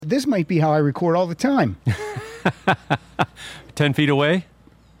this might be how I record all the time. 10 feet away?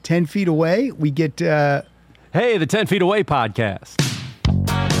 10 feet away, we get... Hey, the 10 Feet Away podcast.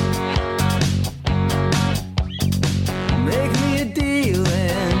 Make me a deal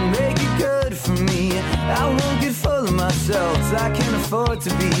and make it good for me. I won't get full of myself, 'cause I can't afford to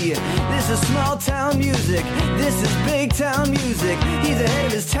be. This is small town music, this is big town music. He's ahead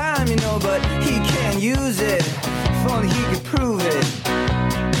of his time, you know, but he can't use it. If only he could prove it.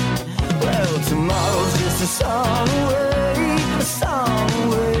 Well, tomorrow's just a song away, a song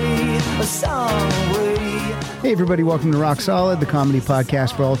away, a song away. Hey, everybody, welcome to Rock Solid, the comedy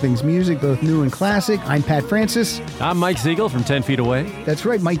podcast for all things music, both new and classic. I'm Pat Francis. I'm Mike Siegel from 10 Feet Away. That's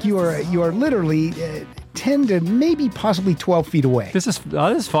right, Mike. You are literally 10 to maybe possibly 12 feet away. This is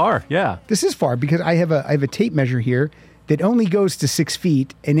far, yeah. This is far because I have a tape measure here that only goes to 6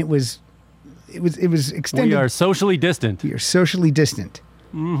 feet, and it was extended. We are socially distant. We are socially distant.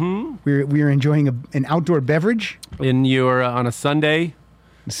 Mm-hmm. We are enjoying an outdoor beverage. And you're on a Sunday.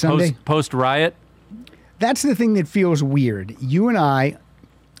 Post riot. That's the thing that feels weird. You and I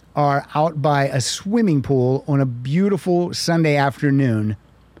are out by a swimming pool on a beautiful Sunday afternoon.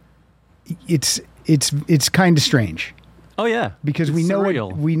 It's kind of strange. Oh yeah, because it's we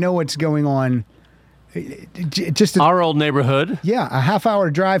surreal. know what's going on. Just our old neighborhood. Yeah, a half-hour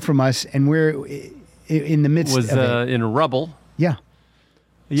drive from us, and we're in the midst of it. In rubble. Yeah.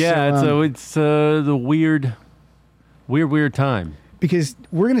 Yeah, so it's the weird time. Because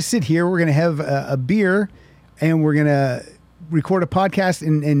we're going to sit here, we're going to have a beer, and we're going to record a podcast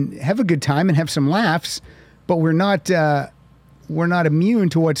and have a good time and have some laughs, but we're not immune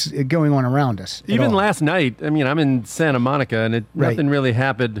to what's going on around us. Even last night, I mean, I'm in Santa Monica, and nothing really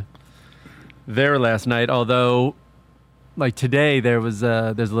happened there last night, although, like today, there's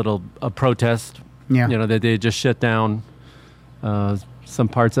a protest. Yeah. You know, that they just shut down some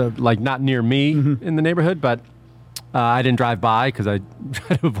parts of, like, not near me in the neighborhood, but I didn't drive by because I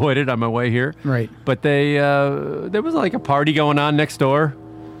tried to avoid it on my way here. Right. But there was like a party going on next door.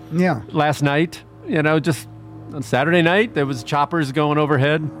 Yeah. Last night, you know, just on Saturday night, there was choppers going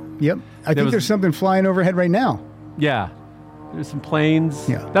overhead. Yep. I think there's something flying overhead right now. Yeah. There's some planes.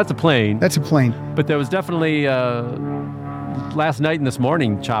 Yeah. That's a plane. That's a plane. But there was definitely last night and this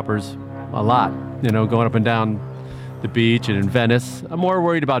morning choppers a lot, you know, going up and down the beach and in Venice. I'm more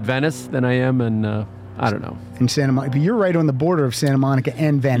worried about Venice than I am in I don't know. In Santa Monica. But you're right on the border of Santa Monica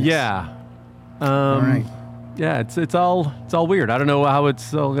and Venice. Yeah. All right. Yeah, it's all weird. I don't know how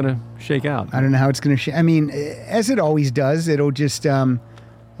it's all going to shake out. I don't know how it's going to shake. I mean, as it always does, it'll just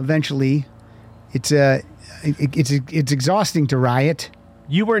eventually it's exhausting to riot.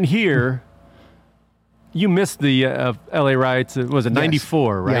 You weren't here. You missed the LA riots. Was it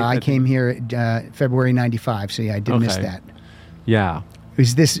 94, right? Yeah, I came here February 95, so yeah, I did miss that. Yeah.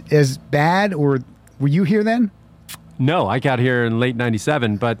 Is this as bad, or were you here then? No, I got here in late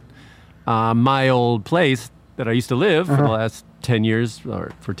 97, but my old place that I used to live for the last 10 years,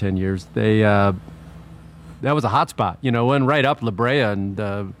 or for 10 years, that was a hot spot. You know, went right up La Brea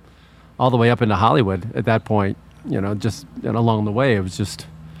and all the way up into Hollywood at that point. You know, just along the way, it was just...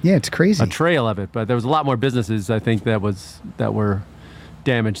 Yeah, it's crazy. A trail of it, but there was a lot more businesses, I think, that were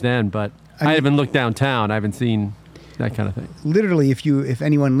damaged then. But I haven't looked downtown. I haven't seen that kind of thing. Literally, if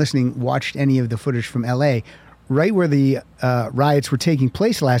anyone listening watched any of the footage from L.A., right where the riots were taking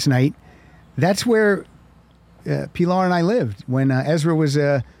place last night, that's where Pilar and I lived when Ezra was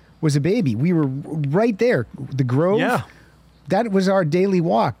a baby. We were right there. The Grove. Yeah. That was our daily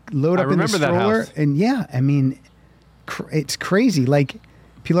walk. Load up in the stroller. I remember that house. And yeah, I mean, it's crazy. Like,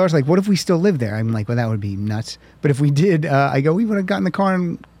 Pilar's like, what if we still live there? I'm like, well, that would be nuts. But if we did, I go, we would have gotten the car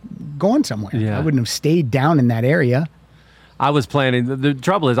and gone somewhere. Yeah. I wouldn't have stayed down in that area. I was planning, the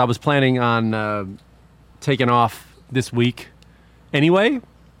trouble is I was planning on taking off this week anyway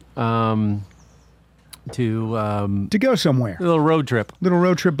to go somewhere. A little road trip. Little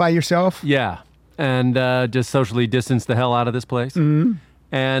road trip by yourself? Yeah. And just socially distance the hell out of this place. Mm-hmm.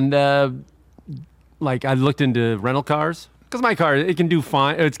 And like I looked into rental cars. Because my car, it can do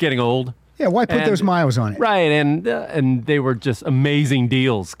fine. It's getting old. Yeah, why put those miles on it? Right, and they were just amazing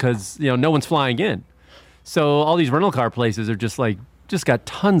deals because, you know, no one's flying in. So all these rental car places are just got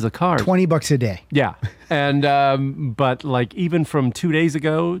tons of cars. $20 a day. Yeah. And, but like even from 2 days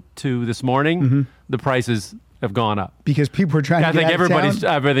ago to this morning, the prices have gone up. Because people are trying to get out of town?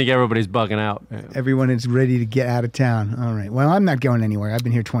 I think everybody's bugging out. Everyone is ready to get out of town. All right. Well, I'm not going anywhere. I've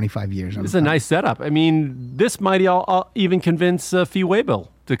been here 25 years. It's a nice setup. I mean, this might even convince Fee Waybill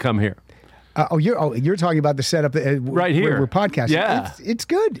to come here. You're talking about the setup right here. We're podcasting. Yeah. It's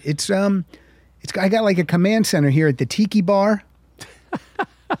good. I got like a command center here at the Tiki Bar.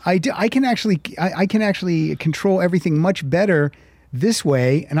 I do. I can actually control everything much better this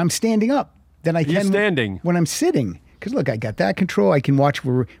way, and I'm standing up than I You're can standing. when I'm sitting. Because look, I got that control. I can watch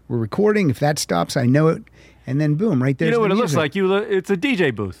we're recording. If that stops, I know it, and then boom, right there. You know what it looks like? It's a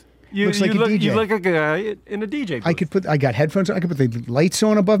DJ booth. Looks like a DJ. You look like a guy in a DJ booth. I got headphones on. I could put the lights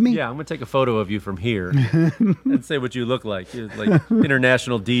on above me. Yeah, I'm gonna take a photo of you from here and say what you look like. You're like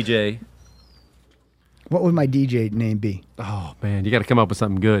international DJ. What would my DJ name be? Oh man, you got to come up with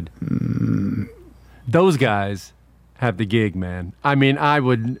something good. Those guys have the gig, man. I mean, I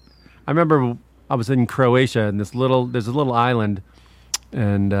remember I was in Croatia and there's a little island,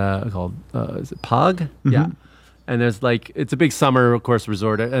 and called is it Pog? Mm-hmm. Yeah. And there's it's a big summer, of course,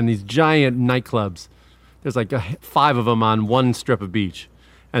 resort, and these giant nightclubs. There's 5 of them on one strip of beach,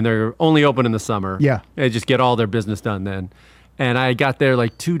 and they're only open in the summer. Yeah. They just get all their business done then. And I got there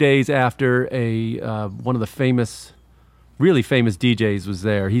 2 days after one of the really famous DJs was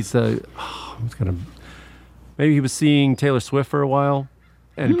there. He's maybe he was seeing Taylor Swift for a while,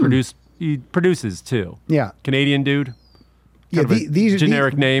 and he produces too. Yeah. Canadian dude. Yeah, these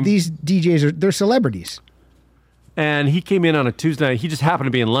generic name. These DJs they're celebrities. And he came in on a Tuesday night. He just happened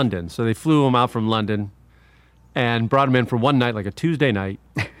to be in London. So they flew him out from London and brought him in for one night, like a Tuesday night.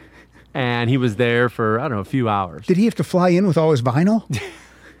 And he was there for, I don't know, a few hours. Did he have to fly in with all his vinyl?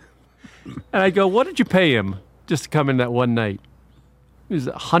 And I go, what did you pay him just to come in that one night? It was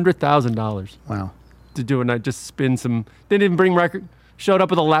 $100,000. Wow. To do a night, just spin some. Didn't even bring record. Showed up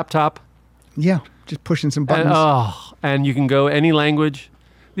with a laptop. Yeah, just pushing some buttons. And you can go any language.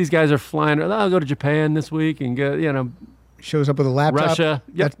 These guys are flying. I'll go to Japan this week and go, Shows up with a laptop. Russia.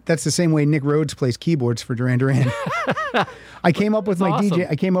 Yep. That's the same way Nick Rhodes plays keyboards for Duran Duran. I came up with my awesome. DJ.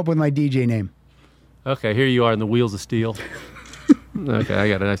 I came up with my DJ name. Okay, here you are in the Wheels of Steel. Okay, I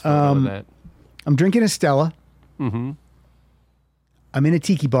got a nice photo of that. I'm drinking a Stella. Mm-hmm. I'm in a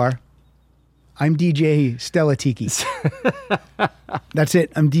tiki bar. I'm DJ Stella Tiki. That's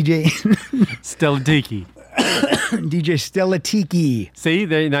it. I'm DJ Stella Tiki. DJ Stella Tiki. See,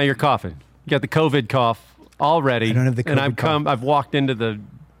 now you're coughing. You got the COVID cough already. I don't have the COVID and cough. I've walked into the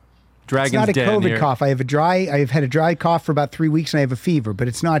Dragon's Den. It's not a COVID here. cough. I've had a dry cough for about 3 weeks and I have a fever, but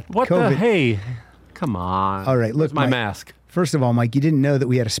it's not What COVID. Hey, come on. All right, look, Where's my Mike. mask. First of all, Mike, you didn't know that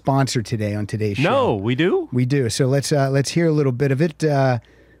we had a sponsor today on today's show. No, we do? We do. So let's hear a little bit of it. Here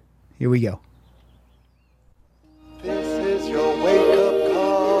we go. This is your wake-up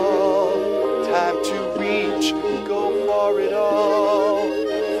call. Time to reach, go for it all.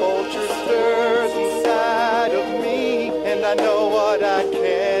 Vulture stirs inside of me, and I know what I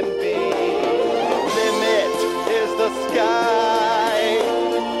can be. Limit is the sky.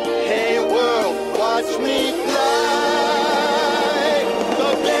 Hey world, watch me fly.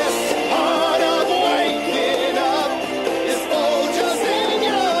 The best part of waking up is vultures in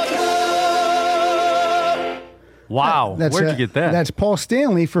your cup. Wow. Where'd you get that? That's Paul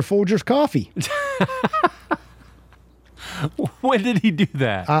Stanley for Folgers Coffee. When did he do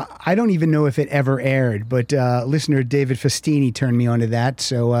that? I don't even know if it ever aired, but listener David Festini turned me onto that.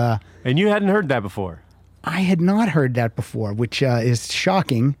 So And you hadn't heard that before. I had not heard that before, which is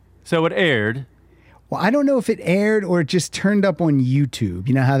shocking. So it aired. Well, I don't know if it aired or it just turned up on YouTube.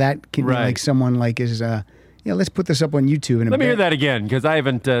 You know how that can be Right. like someone is, let's put this up on YouTube. Let me hear that again, because I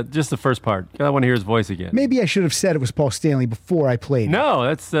haven't, just the first part. I want to hear his voice again. Maybe I should have said it was Paul Stanley before I played it. No,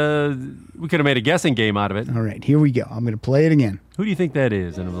 that's, we could have made a guessing game out of it. All right, here we go. I'm going to play it again. Who do you think that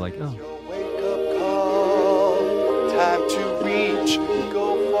is? And I'm like, oh. Your wake-up call. Time to reach,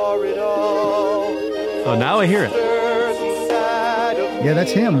 go for it all. Oh, now I hear it. Stirs inside of Yeah,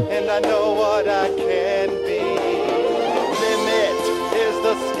 that's him. me, and I know what I can be. Limit is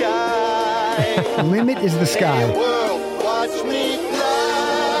the sky. Limit is the Hey sky. world, watch me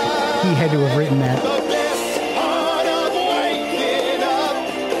fly. He had to have written that. The best part of waking up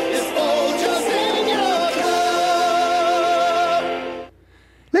is Folgers in your cup.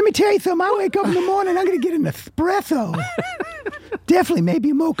 Let me tell you something. I wake up in the morning, I'm going to get an espresso. Definitely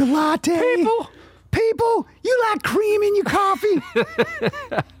maybe a mocha latte. People, you like cream in your coffee?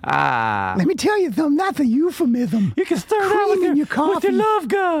 Let me tell you something. That's a euphemism. You can start out Cream in with your coffee. your love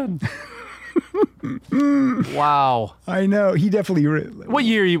gun. Wow. I know. He definitely... What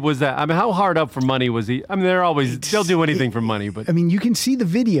year was that? I mean, how hard up for money was he? I mean, they'll do anything for money, but. I mean, you can see the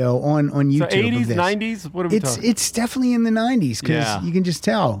video on YouTube. So of 80s, this. 90s? What are we talking? It's definitely in the 90s because Yeah. you can just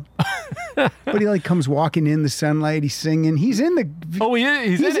tell. But he comes walking in the sunlight. He's singing. He's in the... Oh, he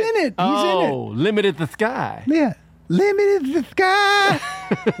is? He's in it. He's in Oh, Limited the Sky. Yeah. Limited the sky.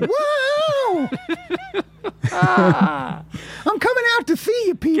 Whoa. I'm coming out to see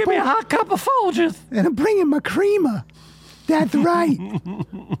you, people. Give me a hot cup of Folgers. And I'm bringing my creamer. That's right.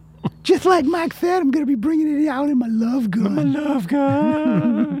 Just like Mike said, I'm going to be bringing it out in my love gun. My love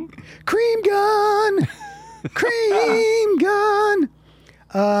gun. Cream gun. Cream gun.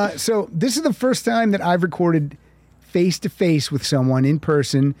 So this is the first time that I've recorded face-to-face with someone in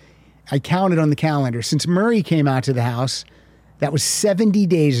person. I counted on the calendar. Since Murray came out to the house, that was 70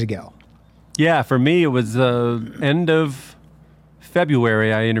 days ago. Yeah, for me, it was end of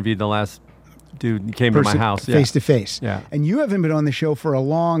February. I interviewed the last dude who came to my house. Yeah. Face-to-face. Yeah. And you haven't been on the show for a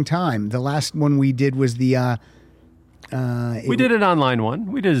long time. The last one we did was the... we did an online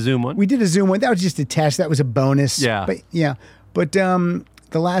one. We did a Zoom one. We did a Zoom one. That was just a test. That was a bonus. Yeah. But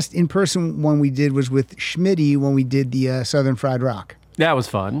the last in-person one we did was with Schmitty when we did the Southern Fried Rock. That was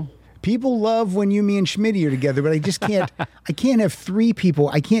fun. People love when me and Schmitty are together, but I just can't. I can't have three people.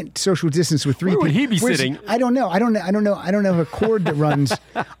 I can't social distance with three Where people. would he be sitting? I don't know. I don't have a cord that runs.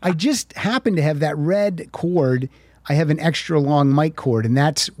 I just happen to have that red cord. I have an extra long mic cord, and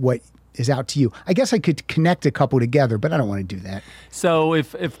that's what is out to you. I guess I could connect a couple together, but I don't want to do that. So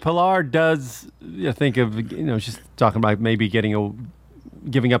if Pilar does think of, she's talking about maybe giving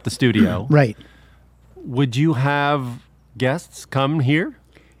up the studio. Right. Would you have guests come here?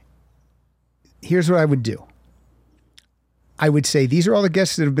 Here's what I would do. I would say, these are all the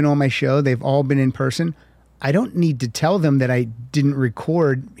guests that have been on my show. They've all been in person. I don't need to tell them that I didn't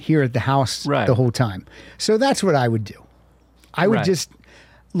record here at the house the whole time. So that's what I would do. I would just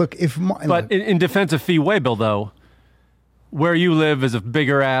look if. But in defense of Fee Waybill, though, where you live is a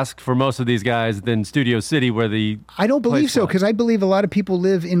bigger ask for most of these guys than Studio City, where the I don't believe place so, was. because I believe a lot of people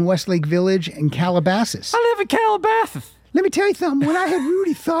live in Westlake Village and Calabasas. I live in Calabasas. Let me tell you something. When I had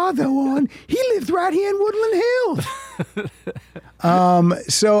Rudy Thaw, though, on, he lived right here in Woodland Hills.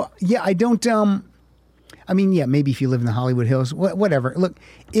 So, yeah, I don't... I mean, yeah, maybe if you live in the Hollywood Hills, whatever. Look,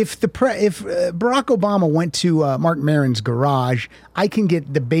 if Barack Obama went to Mark Maron's garage, I can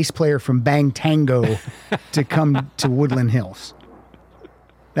get the bass player from Bang Tango to come to Woodland Hills.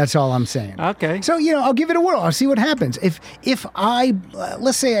 That's all I'm saying. Okay. So, I'll give it a whirl. I'll see what happens. If I,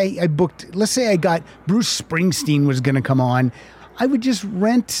 let's say I got Bruce Springsteen was going to come on, I would just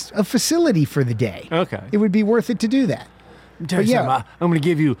rent a facility for the day. Okay. It would be worth it to do that. Tell you something, I'm going to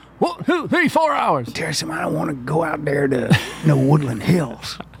give you 1, 2, 3, 4 hours. Tell you something, I don't want to go out there to Woodland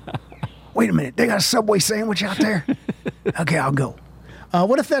Hills. Wait a minute, they got a Subway sandwich out there? Okay, I'll go.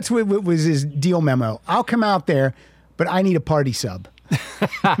 What if that's what was his deal memo? I'll come out there, but I need a party sub.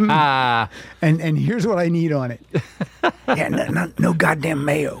 and here's what I need on it. Yeah, no goddamn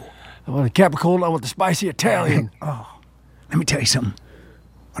mayo. I want the Capricorn. I want the spicy Italian. Oh, let me tell you something.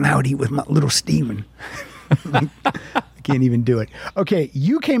 When I would eat with my little Steven, I can't even do it. Okay,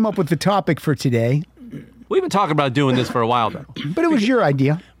 you came up with the topic for today. We've been talking about doing this for a while, though. But it was your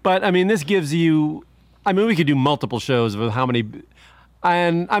idea. But, I mean, this gives you... I mean, we could do multiple shows with how many...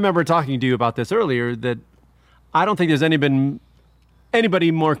 And I remember talking to you about this earlier, that I don't think there's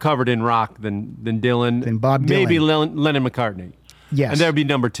anybody more covered in rock than Dylan. Than Bob Dylan. Maybe Lennon McCartney. Yes. And that would be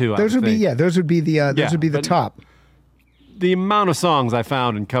number 2, Those would be the top. The amount of songs I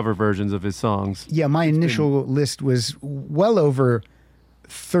found in cover versions of his songs. Yeah, my initial list was well over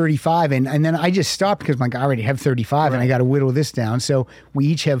 35, and then I just stopped because I already have 35, and I got to whittle this down. So we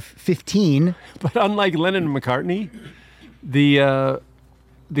each have 15. But unlike Lennon and McCartney, the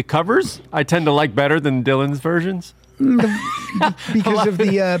covers I tend to like better than Dylan's versions. because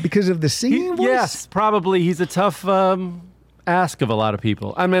of the singing voice? Yes, probably. He's a tough ask of a lot of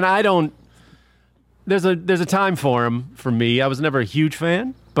people. I mean, I don't. There's a time for him. For me, I was never a huge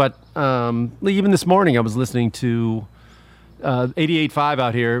fan, but even this morning I was listening to 88.5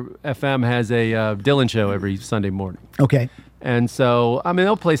 out here. FM has a Dylan show every Sunday morning. Okay. And so, I mean,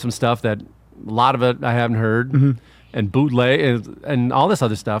 they'll play some stuff that a lot of it I haven't heard, and bootleg and all this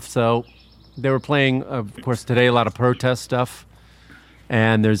other stuff. So they were playing, of course, today a lot of protest stuff,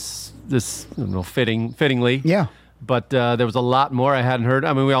 and there's this, fittingly. Yeah. But there was a lot more I hadn't heard.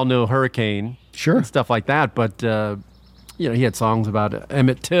 I mean, we all know Hurricane. Sure. And stuff like that. But, he had songs about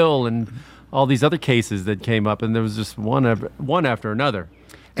Emmett Till and all these other cases that came up, and there was just one after another.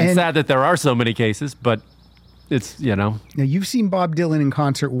 It's sad that there are so many cases, but it's, Now, you've seen Bob Dylan in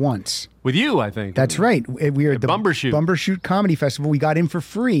concert once. With you, I think. That's right. We were at the Bumbershoot Comedy Festival. We got in for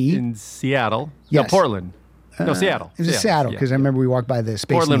free. In Seattle. Yes. No, Portland. No, Seattle. It was Seattle, because I remember we walked by the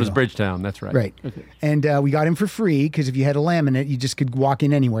Space Portland was Needle. Bridgetown, that's right. Right. Okay. And we got in for free, because if you had a laminate, you just could walk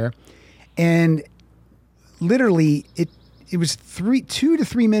in anywhere. And literally, it was 2 to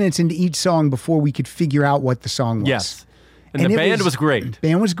 3 minutes into each song before we could figure out what the song was. Yes. And the band was great.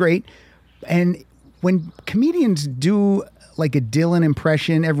 Band was great. And when comedians do like a Dylan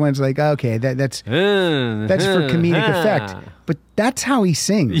impression, everyone's like, okay, that's for comedic effect. But that's how he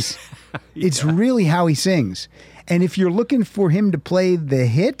sings. It's really how he sings. And if you're looking for him to play the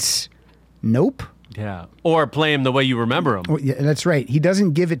hits, nope. Yeah. Or play him the way you remember him. Oh, yeah, that's right. He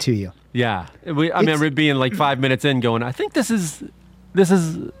doesn't give it to you. Yeah. I remember being like 5 minutes in going, I think this is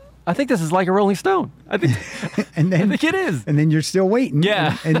like a Rolling Stone. I think it is. And then you're still waiting.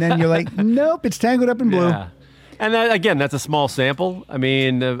 Yeah. And then you're like, nope, it's Tangled Up in Blue. Yeah. And again, that's a small sample. I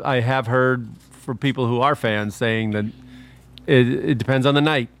mean, I have heard from people who are fans saying that it depends on the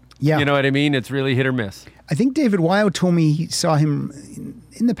night. Yeah. You know what I mean? It's really hit or miss. I think David Weil told me he saw him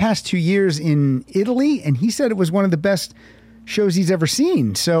in the past 2 years in Italy, and he said it was one of the best shows he's ever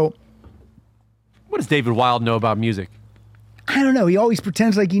seen. So, what does David Weil know about music? I don't know. He always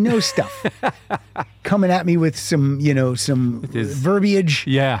pretends like he knows stuff. Coming at me with some verbiage.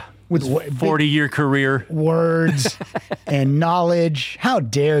 Yeah. With 40-year career. Words and knowledge. How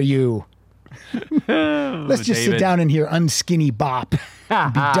dare you? Let's just sit down and hear Unskinny Bop.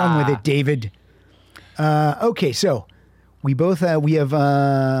 And be done with it, David. Okay, so we both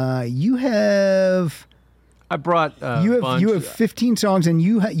you have. I brought you have 15 songs, and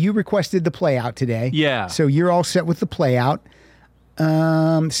you requested the play out today. Yeah. So you're all set with the play out.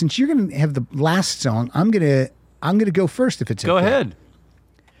 Since you're gonna have the last song, I'm gonna go first if it's go okay. ahead.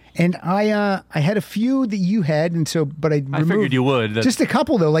 And I had a few that you had, and so but I figured you would. Just a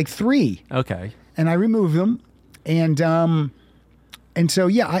couple though, like 3. Okay. And I removed them, and so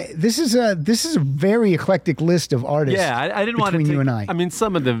yeah, this is a very eclectic list of artists. Yeah, I didn't want to between you and I. I mean,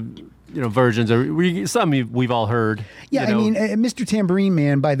 some of the versions are some we've all heard. Yeah, I mean, Mr. Tambourine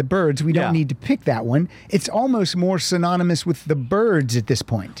Man by the Byrds. We don't need to pick that one. It's almost more synonymous with the Byrds at this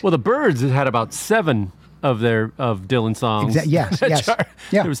point. Well, the Byrds had about 7 of Dylan songs. Yes.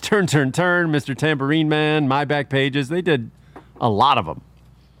 Yeah. It was Turn, Turn, Turn, Mr. Tambourine Man, My Back Pages. They did a lot of them.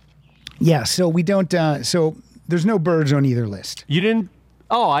 Yeah, so we don't. So there's no Byrds on either list. You didn't?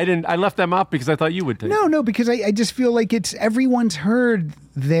 Oh, I didn't. I left them up because I thought you would take. No, because I just feel like everyone's heard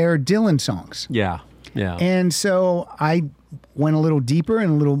their Dylan songs. Yeah. And so I went a little deeper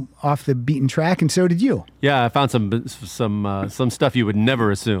and a little off the beaten track, and so did you. Yeah, I found some stuff you would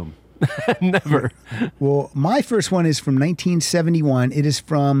never assume. Never. Well, my first one is from 1971.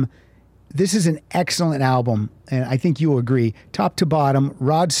 This is an excellent album, and I think you'll agree. Top to bottom,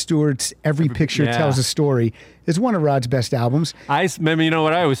 Rod Stewart's Every Picture Tells a Story is one of Rod's best albums. I remember, you know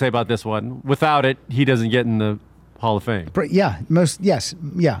what I always say about this one? Without it, he doesn't get in the Hall of Fame. Yeah.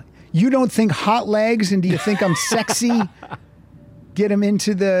 You don't think Hot Legs, and do you think I'm sexy? Get him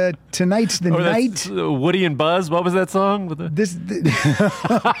into Tonight's the Night. Woody and Buzz. What was that song? If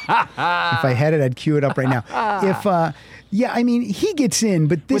I had it, I'd cue it up right now. I mean, he gets in,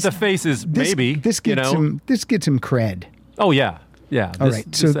 but with the faces, maybe this gets him cred. Oh yeah. All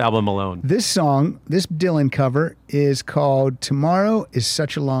right. So this album alone. This song, this Dylan cover, is called "Tomorrow Is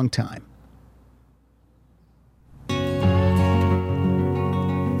Such a Long Time."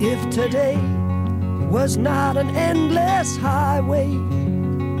 If today was not an endless highway,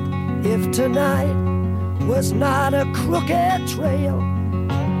 if tonight was not a crooked trail,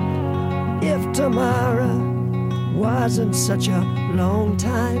 if tomorrow wasn't such a long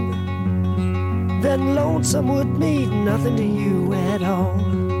time, then lonesome would mean nothing to you at all.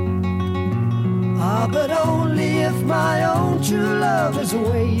 But only if my own true love is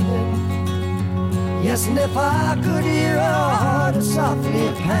waiting. Yes, and if I could hear her heart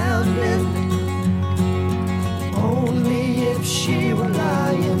softly pounding, only if she were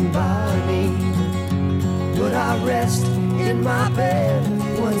lying by me would I rest in my bed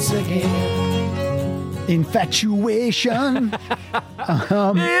once again. Infatuation.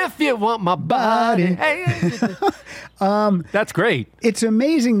 If you want my body. That's great. It's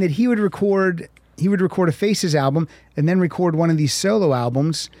amazing that he would record a Faces album and then record one of these solo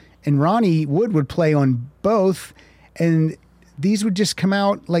albums, and Ronnie Wood would play on both, and these would just come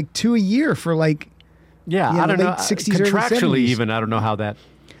out like 2 a year for like I don't know, 60s, contractually early 70s. Even I don't know how that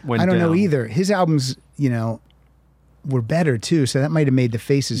went I don't down. know either. His albums, were better too, so that might have made the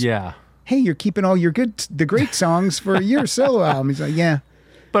Faces. Yeah. Hey, you're keeping all the great songs for your solo album. He's like, yeah.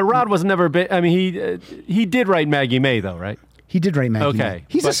 But Rod was never big. I mean, he did write Maggie May though, right? He did write Maggie. Okay, May.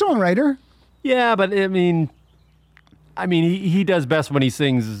 He's a songwriter. Yeah, but I mean, he does best when he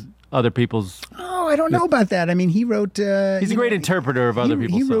sings other people's. Oh, I don't know about that. I mean, he wrote. He's a great interpreter of other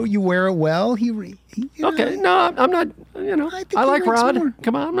people's. He wrote songs. "You Wear It Well." Okay, no, I'm not. I like Rod. More.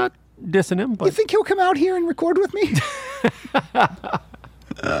 Come on, I'm not dissing him. But you think he'll come out here and record with me?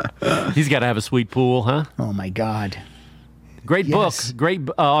 He's got to have a sweet pool, huh? Oh my God. Great Yes. book, great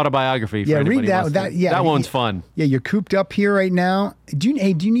autobiography. For Yeah, anybody read who that. wants That to- yeah, that one's fun. Yeah, you're cooped up here right now. Do you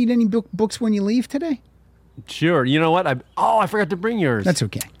need any books when you leave today? Sure. You know what? I forgot to bring yours. That's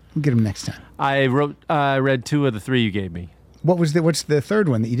okay. We'll get them next time. I read 2 of the 3 you gave me. What's the third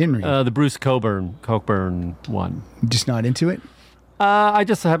one that you didn't read? The Bruce Cockburn one. Just not into it? I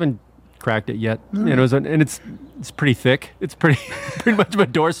just haven't cracked it yet. You know, and it's pretty thick. It's pretty much of a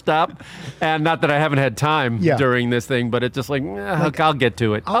doorstop. And not that I haven't had time Yeah. during this thing, but it's just like, I'll get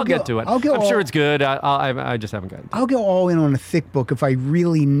to it. I'll get to it. I'll go I'm all- sure it's good. I just haven't gotten. I'll go all in on a thick book if I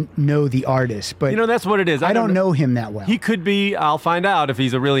really know the artist, but You know, that's what it is. I don't know him that well. He could be. I'll find out if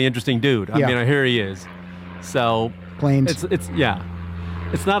he's a really interesting dude. I Yeah. mean, here he is. So Planes. It's yeah.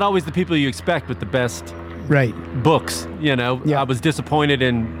 It's not always the people you expect with the best Right. books. You know, Yeah. I was disappointed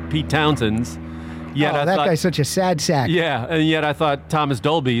in Pete Townsend's. Yet I that thought, guy's such a sad sack. yeah, and yet I thought Thomas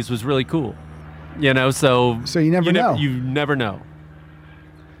Dolby's was really cool. You know, so you never know. You never know.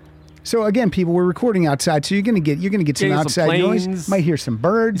 So again, people, we're recording outside, so you're gonna get some Getting some outside noise. planes. Might hear some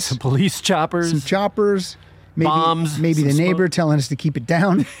birds, Some police choppers. some choppers, maybe bombs, maybe the some neighbor smoke. telling us to keep it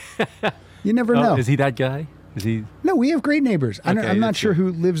down. You never know. Is he that guy? Is he? No, we have great neighbors. Okay, I'm not that's sure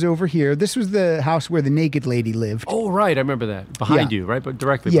good. who lives over here. This was the house where the naked lady lived. Oh, right. I remember that. Behind Yeah. you, right? But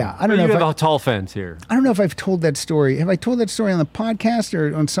directly. Yeah, I don't know You if have I- a tall fence here. I don't know if I've told that story. Have I told that story on the podcast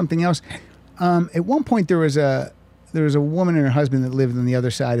or on something else? At one point, there was a woman and her husband that lived on the other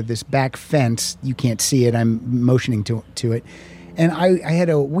side of this back fence. You can't see it. I'm motioning to it. And I had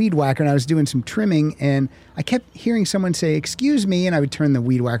a weed whacker, and I was doing some trimming, and I kept hearing someone say, "Excuse me," and I would turn the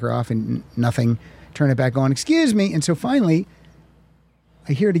weed whacker off, and nothing. Turn it back on. "Excuse me," and so finally,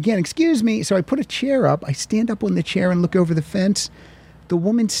 I hear it again. "Excuse me." So I put a chair up. I stand up on the chair and look over the fence. The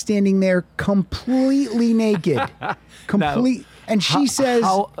woman's standing there completely naked, and she says,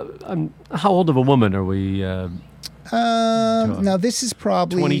 How old of a woman are we? "Now this is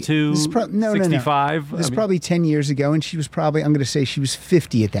probably 22, This is no. 65? This is probably 10 years ago, and she was probably, I'm going to say, she was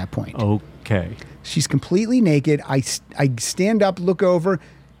 50 at that point. Okay. She's completely naked. I stand up, look over,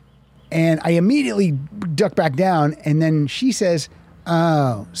 and I immediately duck back down. And then she says,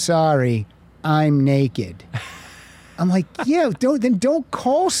 "Oh, sorry, I'm naked." I'm like, "Yeah, don't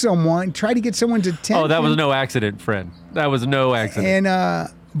call someone. Try to get someone's attention." Oh, that was no accident, friend. That was no accident. And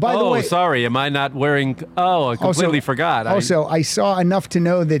by the way, sorry. Am I not wearing? Oh, I completely forgot. Also, I saw enough to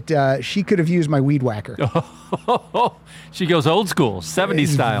know that she could have used my weed whacker. She goes old school, 70s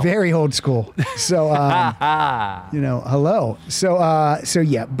style. Very old school. So, hello. So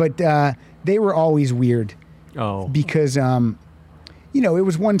yeah, but they were always weird Oh, because, it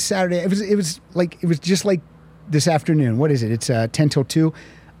was one Saturday. It was just like this afternoon. What is it? It's 10 till 2.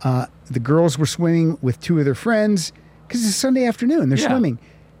 The girls were swimming with 2 of their friends because it's a Sunday afternoon. They're Yeah. swimming.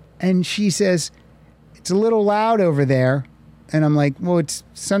 And she says, "It's a little loud over there." And I'm like, "Well, it's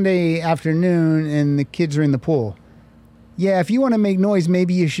Sunday afternoon and the kids are in the pool." "Yeah, if you want to make noise,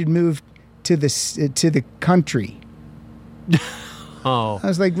 maybe you should move to the country." oh. I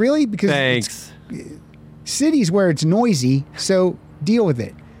was like, "Really?" Because it's Thanks. cities where it's noisy, so deal with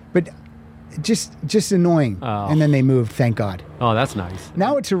it. But just annoying. Oh. And then they moved, thank God. Oh, that's nice.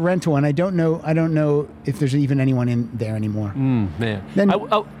 Now it's a rental, and I don't know if there's even anyone in there anymore. Man. Then-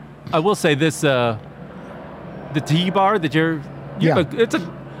 I will say this: the tea bar that Yeah.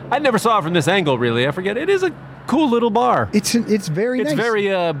 I never saw it from this angle. Really, I forget. It is a cool little bar. It's very It's nice. very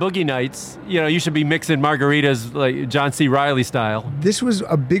boogie nights. You know, you should be mixing margaritas like John C. Riley style. This was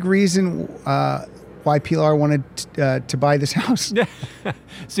a big reason why Pilar wanted to buy this house.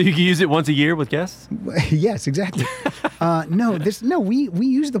 So you can use it once a year with guests. Yes, exactly. We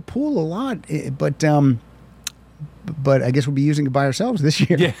use the pool a lot, but I guess we'll be using it by ourselves this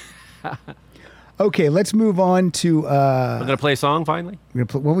year. Yeah. Okay, let's move on to. I'm gonna play a song finally. We're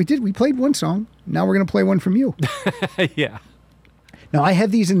gonna well, we did. We played one song. Now we're gonna play one from you. Yeah. Now I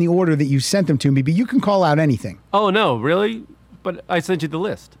have these in the order that you sent them to me, but you can call out anything. Oh no, really? But I sent you the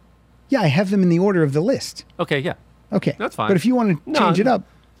list. Yeah, I have them in the order of the list. Okay, yeah. Okay, That's fine. But if you want to No, change it up,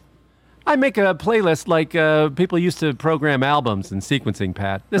 I make a playlist like people used to program albums and sequencing.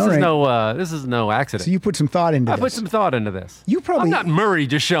 Pat, this All is right. this is no accident. so you put some thought into I this. put some thought into this. You probably- I'm not Murray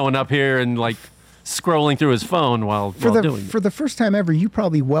just showing up here and like scrolling through his phone while doing it. For the first time ever, you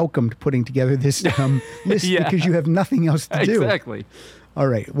probably welcomed putting together this list Yeah. because you have nothing else to do. Exactly. All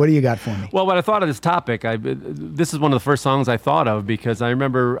right, what do you got for me? Well, when I thought of this topic, this is one of the first songs I thought of because I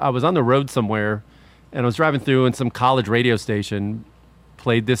remember I was on the road somewhere and I was driving through and some college radio station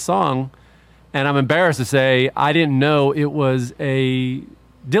played this song. And I'm embarrassed to say I didn't know it was a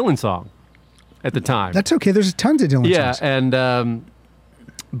Dylan song at the time. That's okay. There's tons of Dylan yeah, songs. and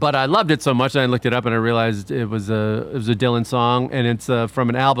But I loved it so much, and I looked it up, and I realized it was a Dylan song, and it's from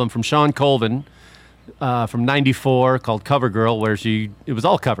an album from Sean Colvin from '94 called Cover Girl, where it was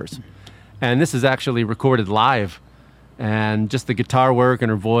all covers, and this is actually recorded live, and just the guitar work and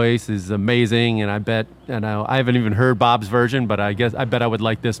her voice is amazing. And I haven't even heard Bob's version, but I bet I would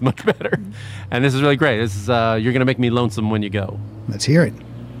like this much better. And this is really great. This is You're Gonna Make Me Lonesome When You Go. Let's hear it.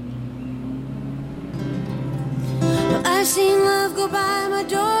 I've seen love go by my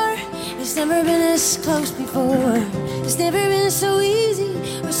door. It's never been this close before. It's never been so easy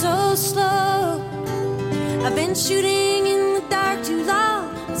or so slow. I've been shooting in the dark too long.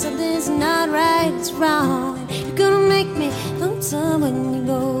 Something's not right, it's wrong. You're gonna make me lonesome when you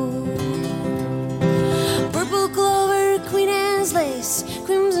go. Purple clover, Queen Anne's lace,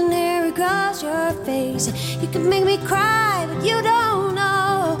 crimson hair across your face. You can make me cry, but you don't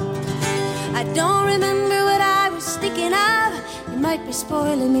know. I don't remember what I was thinking of. You might be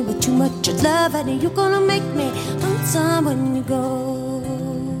spoiling me with too much love. I know you're gonna make me lonesome when you go.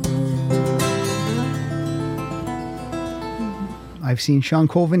 I've seen Sean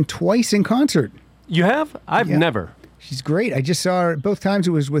Colvin twice in concert. You have? I've never. She's great. I just saw her both times.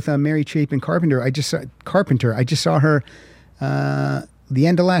 It was with Mary Chapin Carpenter. I just saw her the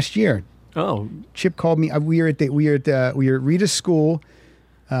end of last year. Oh, Chip called me. We were at Rita's school,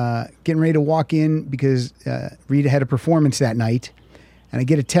 getting ready to walk in because Rita had a performance that night, and I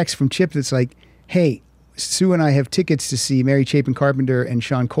get a text from Chip that's like, "Hey, Sue and I have tickets to see Mary Chapin Carpenter and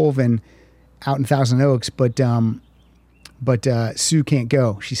Sean Colvin out in Thousand Oaks, but Sue can't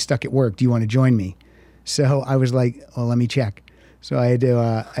go. She's stuck at work. Do you want to join me?" So I was like, "Oh, let me check." So I had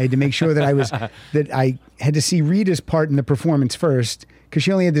to make sure that I had to see Rita's part in the performance first, because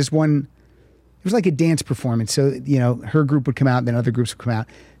she only had this one. It was like a dance performance. So, her group would come out, then other groups would come out.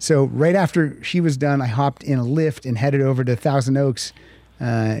 So right after she was done, I hopped in a lift and headed over to Thousand Oaks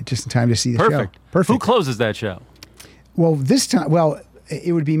just in time to see the show. Perfect. Who closes that show? Well, this time,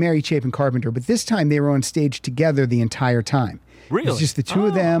 it would be Mary Chapin Carpenter, but this time they were on stage together the entire time. Really? It was just the two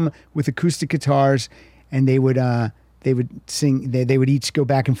of them with acoustic guitars, and they would sing. They would each go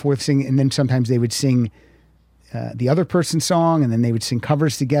back and forth sing, and then sometimes they would sing the other person's song, and then they would sing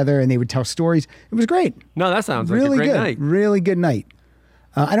covers together, and they would tell stories. It was great. No, that sounds like really a great good. night. Really good night.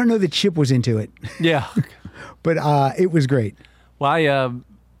 I don't know that Chip was into it. Yeah. But it was great. Well,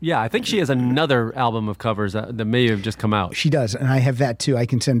 I think she has another album of covers that may have just come out. She does, and I have that too. I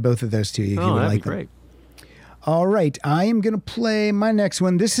can send both of those to you if you would that'd like be great. them. All right, I am going to play my next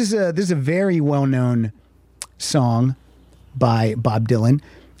one. This is a very well-known song by Bob Dylan.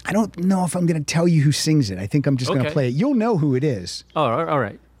 I don't know if I'm going to tell you who sings it. I think I'm just going to play it. You'll know who it is. Oh, all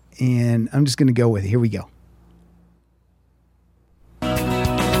right. And I'm just going to go with it. Here we go. Well,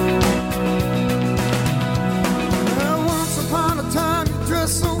 once upon a time, you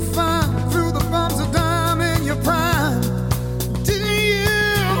dressed so fine, threw the bumps of dime in your prime. Didn't you?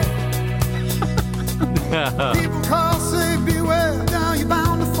 People call, say, beware, now you're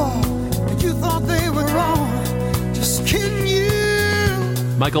bound to fall. And you thought they were wrong. Just kidding you.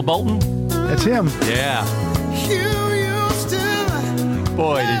 Michael Bolton? That's him. Yeah.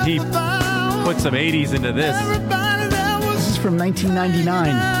 Boy, did he put some 80s into this. This is from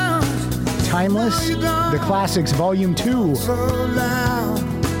 1999. Timeless, The Classics, Volume 2. So loud.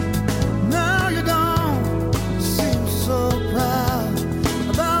 Now you don't seem so proud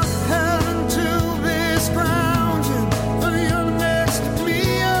about having to be scrounging for the next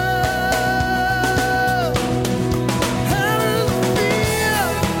meal.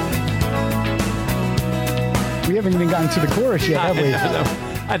 We haven't even gotten to the chorus yet, have we?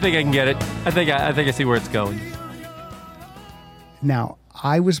 I think I can get it. I think I see where it's going. Now,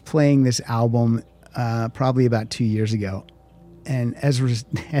 I was playing this album probably about 2 years ago, and Ezra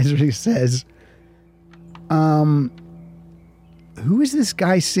says, who is this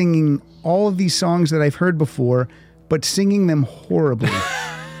guy singing all of these songs that I've heard before, but singing them horribly?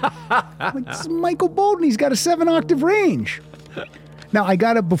 Like, this is Michael Bolton. He's got a 7-octave range. Now,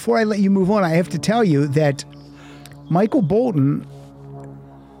 before I let you move on, I have to tell you that Michael Bolton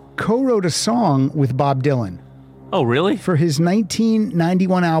co-wrote a song with Bob Dylan. Oh, really? For his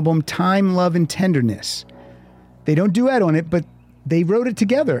 1991 album, Time, Love, and Tenderness. They don't duet on it, but they wrote it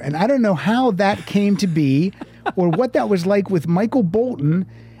together. And I don't know how that came to be or what that was like with Michael Bolton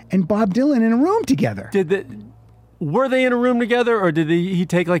and Bob Dylan in a room together. Were they in a room together, or did he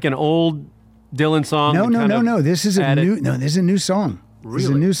take like an old Dylan song? No. This is a new song. Really? This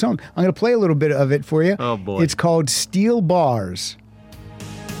is a new song. I'm going to play a little bit of it for you. Oh, boy. It's called Steel Bars. And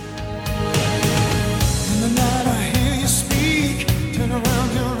the night I hear you speak, turn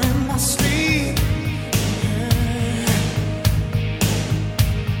around, you're in my sleep.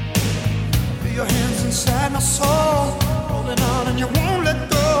 Feel your hands inside my soul, holding on and you won't let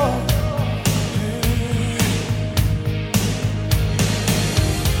go.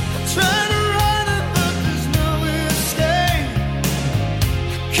 Try to run it, but there's nowhere to stay.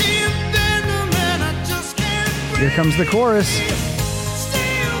 I can't bend them and I just can't breathe. Here comes the chorus.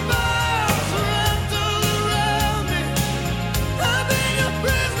 Steel bars wrapped all around me. I've been your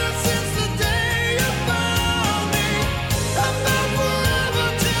prisoner since the day you found me. I'm bound forever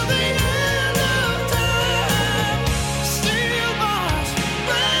till the end of time. Steel bars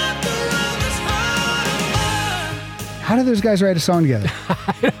wrapped around this heart of mine. How do those guys write a song together?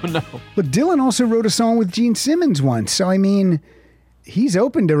 I don't know. But Dylan also wrote a song with Gene Simmons once. So, I mean, he's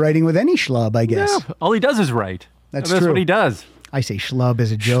open to writing with any schlub, I guess. Yeah, all he does is write. That's That's true. what he does. I say schlub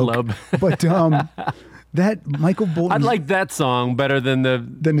as a joke. Schlub. But that Michael Bolton, I'd like that song better than the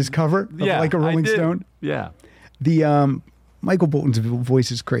than his cover of yeah, Like a I Rolling did. Stone. Yeah. The Michael Bolton's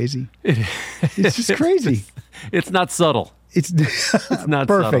voice is crazy. It's just crazy. It's not subtle. It's Not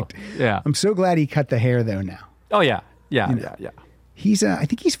perfect. subtle. Yeah. I'm so glad he cut the hair though now. Oh yeah. Yeah. Yeah. He's I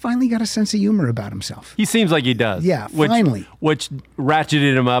think he's finally got a sense of humor about himself. He seems like he does. Yeah, finally. Which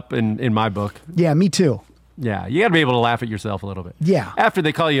ratcheted him up in my book. Yeah, me too. Yeah, you got to be able to laugh at yourself a little bit. Yeah. After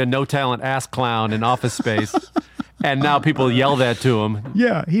they call you a no talent ass clown in Office Space, and now people yell that to him.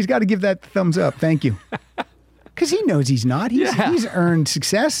 Yeah, he's got to give that thumbs up. Thank you. Because he knows he's not. He's earned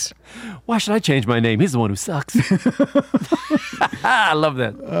success. Why should I change my name? He's the one who sucks. I love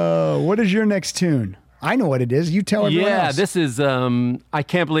that. What is your next tune? I know what it is. You tell everyone Yeah, else. this is, I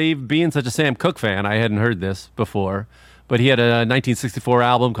can't believe being such a Sam Cooke fan, I hadn't heard this before. But he had a 1964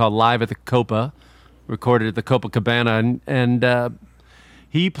 album called Live at the Copa, recorded at the Copacabana, and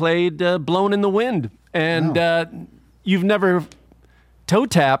he played Blown in the Wind. And you've never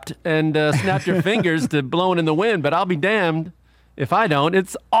toe-tapped and snapped your fingers to Blown in the Wind, but I'll be damned if I don't.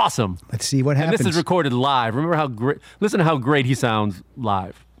 It's awesome. Let's see what And happens. this is recorded live. Remember how great, listen to how great he sounds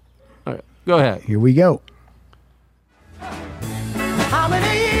live. All right, go ahead. Here we go. How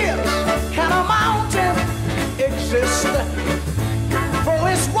many years can a mountain exist before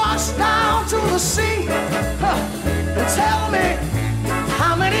it's washed down to the sea? And tell me,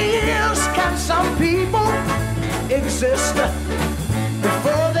 how many years can some people exist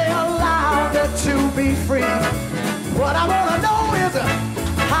before they're allowed to be free? What I want to know is,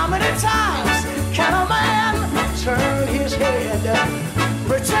 how many times can a man turn his head,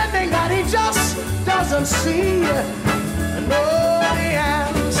 pretending that he just doesn't see? Know the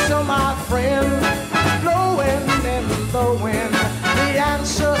answer, my friend, blowing in the wind. The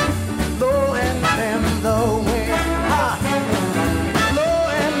answer, blowing in the wind.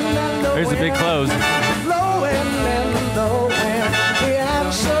 Blowing in the There's wind. a big close. Blowing in the wind. The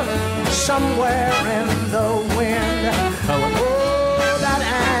answer, somewhere in the wind. Oh, that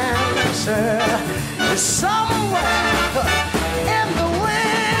answer is somewhere in the wind.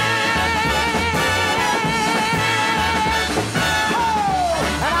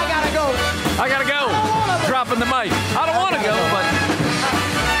 I gotta go. Dropping the mic. I don't want to go, but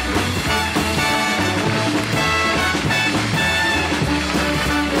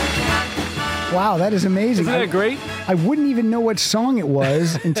Wow, that is amazing. isn't that great? I wouldn't even know what song it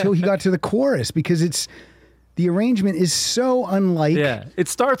was until he got to the chorus because the arrangement is so unlike. Yeah, it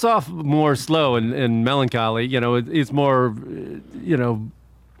starts off more slow and melancholy. You know, it's more,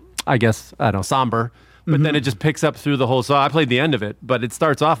 I guess, I don't know, somber. But then it just picks up through the whole song. I played the end of it, but it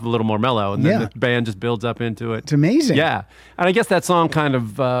starts off a little more mellow, and then Yeah. the band just builds up into it. It's amazing. Yeah, and I guess that song kind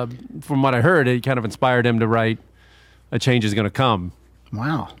of, from what I heard, it kind of inspired him to write "A Change Is Going to Come."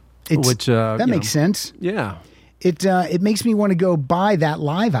 Wow. Which, that you makes know. sense. Yeah, It makes me want to go buy that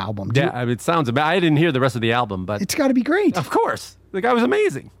live album. yeah. I mean, it sounds. I didn't hear the rest of the album, but It's got to be great. of course, the guy was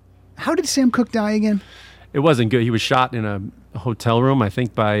amazing. How did Sam Cooke die again? It wasn't good. He was shot in a hotel room, I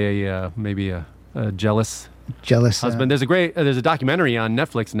think, by maybe a jealous Jealous husband. There's a documentary on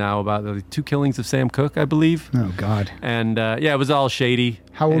Netflix now about the two killings of Sam Cooke, I believe. Oh God. And it was all shady.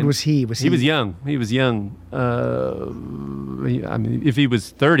 How old And was he? He was young. He was young. I mean, if he was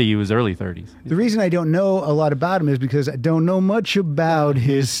 30, he was early 30s. The reason I don't know a lot about him is because I don't know much about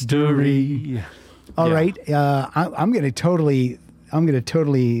history. All Yeah. right, I'm gonna totally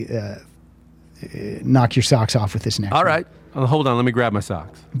knock your socks off with this next. All one. right. Hold on. Let me grab my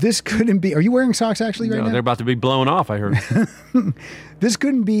socks. This couldn't be. Are you wearing socks actually right No, now? they're about to be blown off, I heard. This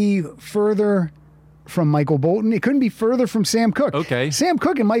couldn't be further from Michael Bolton. It couldn't be further from Sam Cooke. Okay. Sam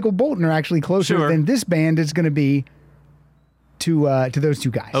Cooke and Michael Bolton are actually closer Sure. than this band is going to be to those two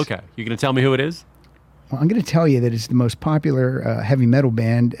guys. Okay. You going to tell me who it is? Well, I'm going to tell you that it's the most popular heavy metal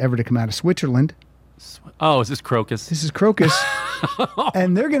band ever to come out of Switzerland. Oh, is this Crocus? This is Crocus.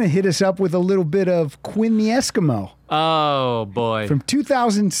 And they're going to hit us up with a little bit of Quinn the Eskimo. Oh, boy. From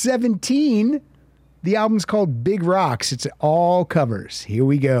 2017. The album's called Big Rocks. It's all covers. Here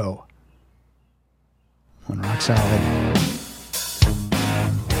we go. One Rock Solid.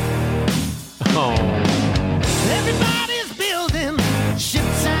 Oh. Everybody's building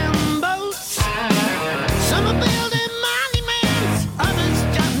ships and boats. Some are building monuments, others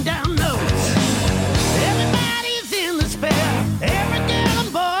jotting down notes. Everybody's in despair, every girl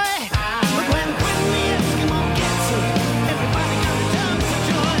and boy. But when the Eskimo gets it, everybody comes down to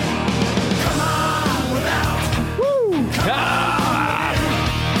joy. Come on without, come on within.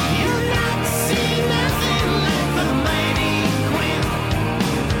 You'll not see nothing like the mighty Quinn.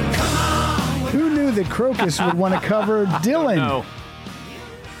 Come on within. Who knew that Crocus would want to cover Dylan? No.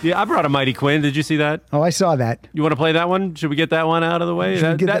 Yeah, I brought a Mighty Quinn. Did you see that? Oh, I saw that. You want to play that one? Should we get that one out of the way?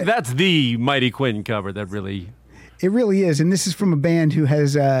 Should we get that- That's the Mighty Quinn cover that really... It really is, and this is from a band who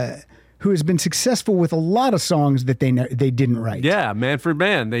has been successful with a lot of songs that they didn't write. Yeah, Manfred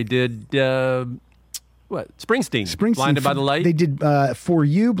Mann. They did, what? Springsteen. Blinded by the Light. They did For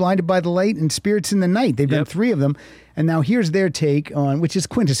You, Blinded by the Light, and Spirits in the Night. They've done Yep. 3 of them, and now here's their take on, which is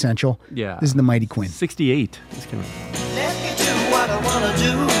quintessential. Yeah. This is the Mighty Quinn. 68. This came out. Let me do what I wanna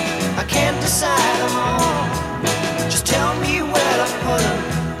do. I can't decide them all. Just tell me where to put them,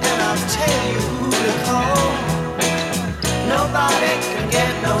 and I'll tell you who to call. Nobody can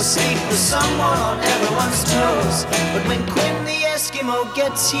get no sleep with someone on everyone's toes. But when Quinn the Eskimo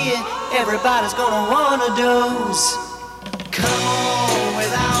gets here, everybody's gonna wanna doze. Come on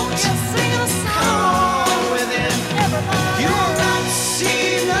without, come on within. You'll not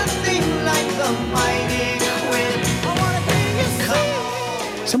see nothing like the mighty Quinn. Come on.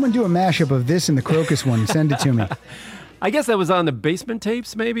 Someone do a mashup of this and the Crocus one and send it to me. I guess that was on the Basement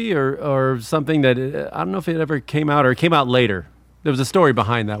Tapes, maybe, or something that I don't know if it ever came out or it came out later. There was a story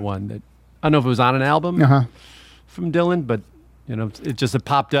behind that one that I don't know if it was on an album from Dylan, but it just had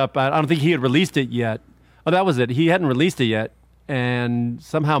popped up. I don't think he had released it yet. Oh, that was it. He hadn't released it yet, and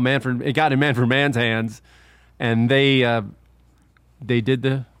somehow it got in Manfred Mann's hands, and they did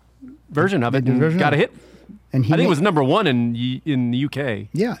the version of it and got a hit. And I think it was number 1 in the UK.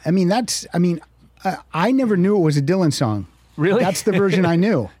 Yeah, I never knew it was a Dylan song. Really? That's the version I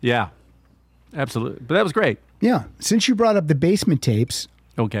knew. Yeah, absolutely. But that was great. Yeah. Since you brought up the Basement Tapes,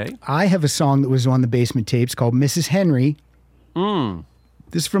 Okay. I have a song that was on the Basement Tapes called Mrs. Henry.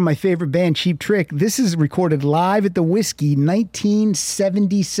 This is from my favorite band, Cheap Trick. This is recorded live at the Whiskey,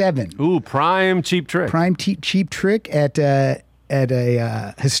 1977. Ooh, prime Cheap Trick. Prime Cheap Trick at a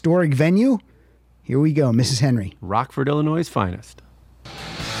historic venue. Here we go, Mrs. Henry. Rockford, Illinois' finest.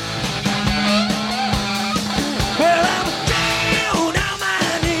 Well, I'm down on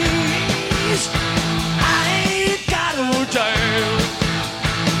my knees. I ain't got no down.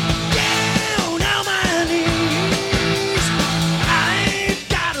 Down on my knees. I ain't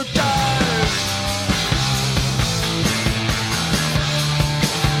got no down.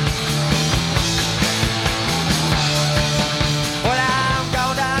 Well, I'm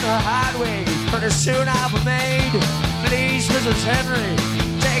going down the highway. Pretty soon I'll be made. Please, Mrs. Henry,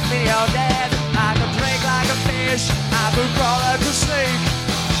 take me your dad. I can drink like a fish, I can crawl like a snake,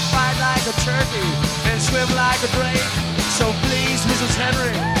 fight like a turkey, and swim like a drake. So please, Mrs.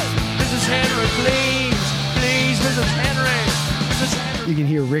 Henry, please, please, Mrs. Henry, Mrs. Henry. You can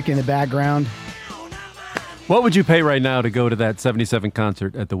hear Rick in the background. What would you pay right now to go to that 77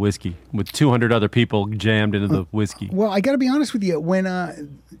 concert at the Whiskey with 200 other people jammed into the Whiskey? Well, I got to be honest with you.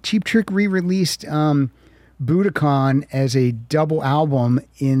 When Cheap Trick re-released Budokan as a double album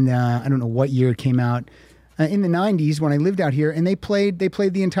in, I don't know what year it came out, in the 90s when I lived out here, and they played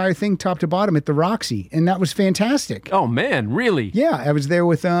the entire thing top to bottom at the Roxy, and that was fantastic. Oh, man, really? Yeah, I was there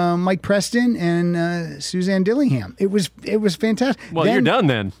with Mike Preston and Suzanne Dillingham. It was fantastic. Well, you're done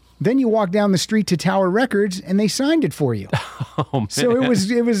then. Then you walk down the street to Tower Records, and they signed it for you. Oh, man. So it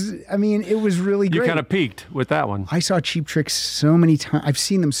was really great. You kind of peaked with that one. I saw Cheap Trick so many times. I've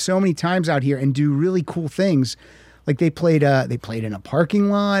seen them so many times out here and do really cool things. Like they played in a parking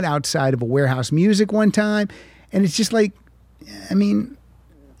lot outside of a Warehouse Music one time, and it's just like,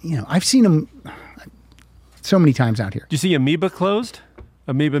 I've seen them so many times out here. Did you see Amoeba closed?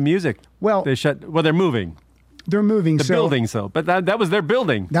 Amoeba Music. Well, they're moving. They're moving. The building, but that was their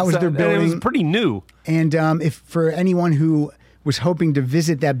building. That was their building. And it was pretty new. And if for anyone who was hoping to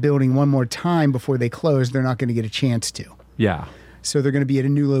visit that building one more time before they close, they're not going to get a chance to. Yeah. So they're going to be at a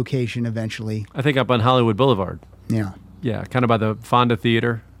new location eventually. I think up on Hollywood Boulevard. Yeah. Yeah, kind of by the Fonda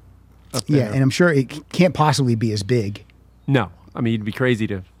Theater. Up there. Yeah, and I'm sure it can't possibly be as big. No. I mean, you'd be crazy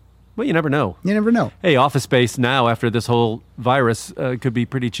to... Well, you never know. You never know. Hey, office space now after this whole virus could be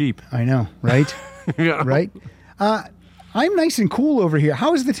pretty cheap. I know, right? Yeah. Right? I'm nice and cool over here.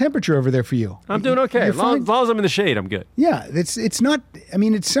 How is the temperature over there for you? I'm doing okay. You're As long, fine? as long as I'm in the shade, I'm good. Yeah, it's not. I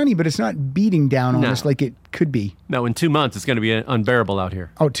mean, it's sunny, but it's not beating down on No. us like it could be. No, in 2 months, it's going to be unbearable out here.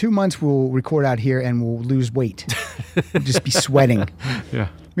 Oh, 2 months we'll record out here and we'll lose weight. We'll just be sweating. Yeah.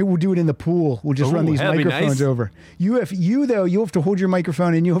 Maybe we'll do it in the pool. We'll just run Ooh, these that'd be microphones nice. over. You though, you have to hold your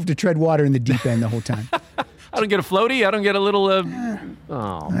microphone and you have to tread water in the deep end the whole time. I don't get a floaty. I don't get a little. Oh,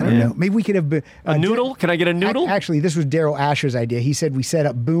 I don't know. Maybe we could have A noodle? Can I get a noodle? Actually, this was Daryl Asher's idea. He said we set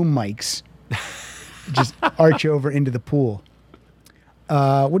up boom mics, just arch over into the pool.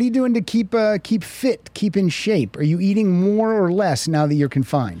 What are you doing to keep fit, keep in shape? Are you eating more or less now that you're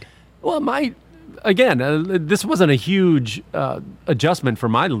confined? Well, this wasn't a huge adjustment for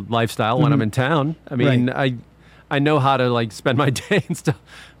my lifestyle when I'm in town. I mean, Right. I know how to like spend my day and stuff,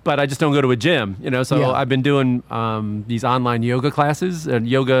 but I just don't go to a gym, you know. So Yeah. I've been doing these online yoga classes and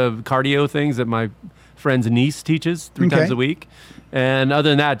yoga cardio things that my friend's niece teaches 3 Okay. times a week. And other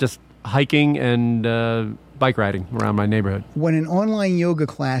than that, just hiking and bike riding around my neighborhood. When an online yoga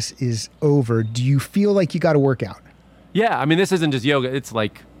class is over, do you feel like you got to work out? Yeah, I mean, this isn't just yoga. It's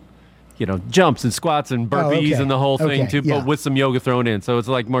like, you know, jumps and squats and burpees okay. and the whole thing, Okay, too, yeah. but with some yoga thrown in. So it's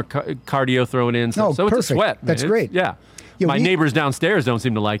like more cardio thrown in. So, Oh, so it's a perfect. sweat. That's man. great. Yeah. Yeah, My we- neighbors downstairs don't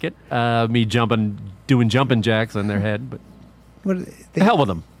seem to like it. Me doing jumping jacks on their head, but What, the hell with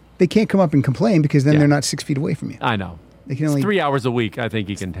them. they can't come up and complain because then Yeah. they're not 6 feet away from you. I know. They can It's only 3 hours a week. I think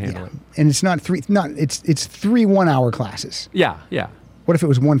he can handle it. and it's not three. It's 3 1-hour classes. Yeah, yeah. What if it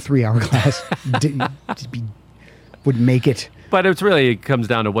was 1 3-hour class? Wouldn't make it. But it comes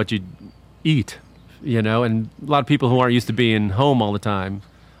down to what you eat, you know, and a lot of people who aren't used to being home all the time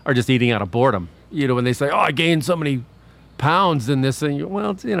are just eating out of boredom. You know, when they say, oh, I gained so many pounds in this thing,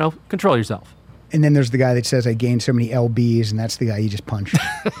 well, it's, you know, control yourself. And then there's the guy that says I gained so many lbs, and that's the guy you just punch.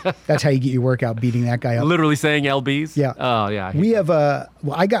 That's how you get your workout, beating that guy up. Literally saying LBs? Yeah. Oh, yeah. I hate We have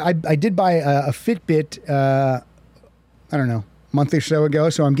I did buy a Fitbit. I don't know, a month or so ago.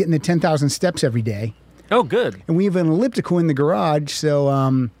 So I'm getting the 10,000 steps every day, Oh, good. and we have an elliptical in the garage. So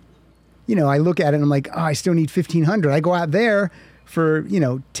you know, I look at it and I'm like, oh, I still need 1,500. I go out there for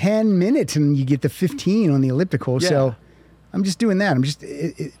 10 minutes, and you get the 15 on the elliptical. Yeah. So I'm just doing that. I'm just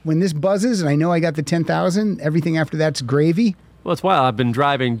when this buzzes and I know I got the 10,000, everything after that's gravy. Well, it's wild. I've been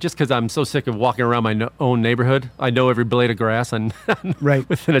driving just because I'm so sick of walking around my own neighborhood. I know every blade of grass and Right.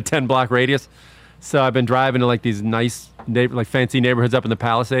 within a 10-block radius. So I've been driving to like these nice, like fancy neighborhoods up in the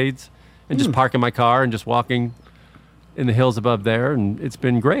Palisades, and just parking my car and just walking in the hills above there, and it's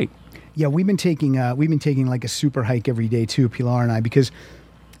been great. Yeah, we've been taking like a super hike every day too, Pilar and I, because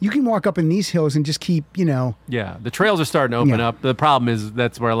you can walk up in these hills and just keep, Yeah, the trails are starting to open Yeah. up. The problem is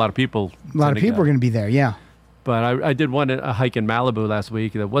that's where a lot of people. a lot of people are going to be there. Yeah. But I did a hike in Malibu last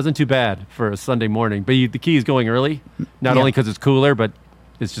week that wasn't too bad for a Sunday morning. But the key is going early, not Yeah. only because it's cooler, but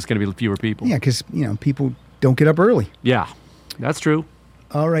it's just going to be fewer people. Yeah, because, people don't get up early. Yeah, that's true.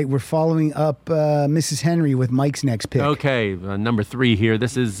 All right, we're following up Mrs. Henry with Mike's next pick. Okay, number 3 here.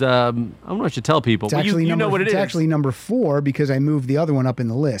 This is, I don't know what I should tell people. It's Well, actually you know what it it's is. actually number 4 because I moved the other one up in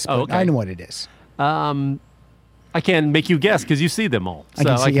the list. But Oh, okay. I know what it is. I can't make you guess because you see them all. I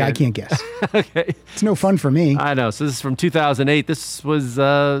can see. I can't guess. Okay. It's no fun for me. I know. So this is from 2008. This was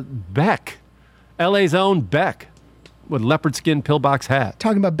Beck, LA's own Beck, with leopard skin pillbox hat.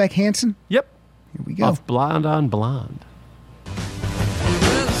 Talking about Beck Hansen. Yep. Here we go. Off Blonde on Blonde.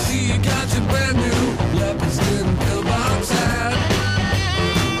 Well, I see you got your brand new leopard skin pillbox hat.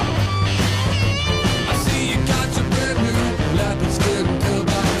 I see you got your brand new leopard skin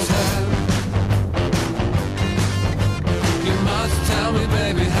pillbox hat. You must tell me,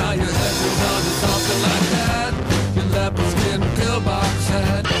 baby, how your head is on to something like that. Your leopard skin pillbox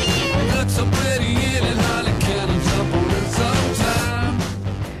hat. You look so pretty in it, honey, can I jump on it sometime?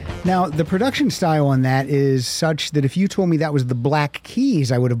 Now, the production style on that is such that if you told me that was the Black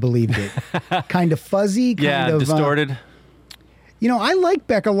Keys, I would have believed it. Kind of fuzzy, kind Yeah, of distorted. I like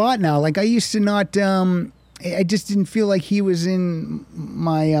Beck a lot now. Like I used to not. I just didn't feel like he was in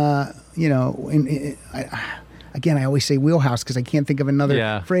my. Again, I always say wheelhouse because I can't think of another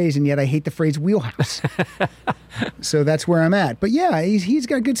Yeah. phrase, and yet I hate the phrase wheelhouse. So that's where I'm at. But yeah, he's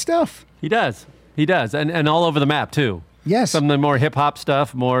got good stuff. He does. He does. And all over the map, too. Yes. Some of the more hip-hop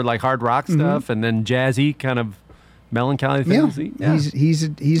stuff, more like hard rock stuff, and then jazzy kind of melancholy Yeah, things. he's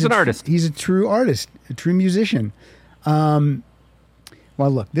an artist. He's a true artist, a true musician. Well,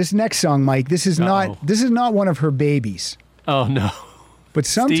 look, this next song, Mike. This is Uh-oh. not one of her babies. Oh, no. But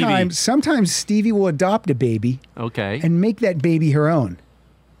sometimes Stevie will adopt a baby Okay. and make that baby her own.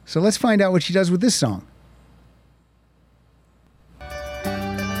 So let's find out what she does with this song.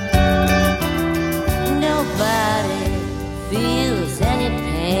 Nobody feels any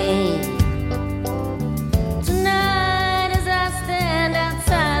pain tonight as I stand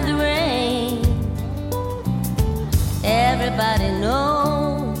outside the rain. Everybody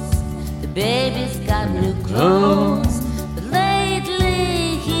knows the baby's got new clothes, but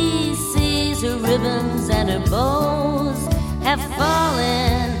lately he sees her ribbons and her bows have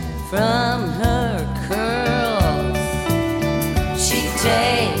fallen from her curls. She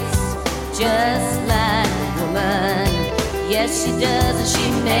tastes just like a woman. Yes, she does, and she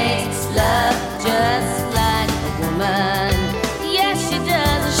makes love just like a woman. Yes, she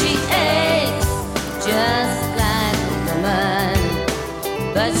does, and she aches just like a woman.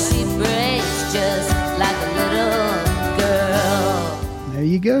 But she breaks just like a little girl. There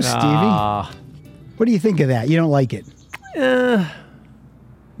you go, Stevie. Ah, What do you think of that? You don't like it?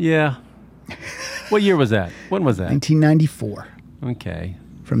 yeah. What year was that? When was that? 1994 Okay.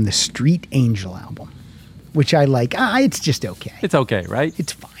 from the Street Angel album, which I like. It's just okay. It's okay, right?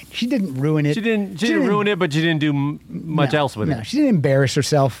 It's fine. She didn't ruin it. She didn't ruin it, but she didn't do much else with No, it. she didn't embarrass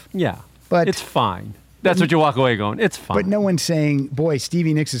herself. Yeah. But- it's fine. That's what you walk away going. It's fine. But no one's saying, boy,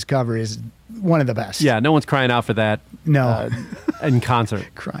 Stevie Nicks' cover is one of the best. Yeah, no one's crying out for that No. in concert.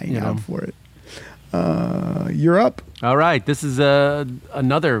 Crying you out know. for it. You're up. All right, this is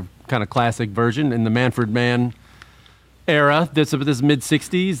another kind of classic version in the Manfred Mann era. This is mid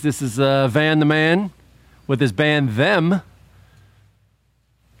 '60s. This is Van the Man with his band Them.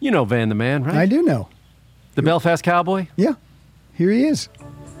 You know Van the Man, right? I do know. The Belfast Cowboy. Yeah. Here he is.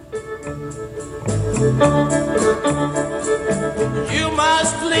 You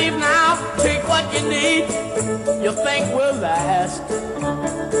must leave now, take what you need, you think will last.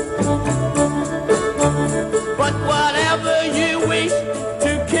 But whatever you wish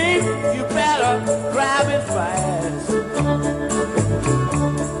to keep, you better grab it fast.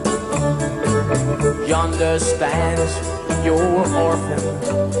 Yonder stands your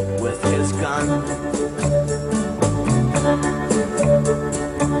orphan with his gun,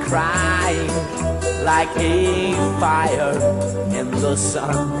 crying like a fire in the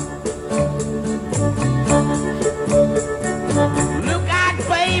sun. Look out,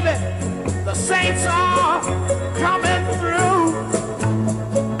 baby, the saints are coming through,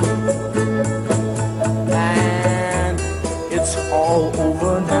 and it's all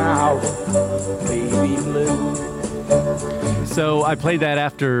over now, baby blue. So I played that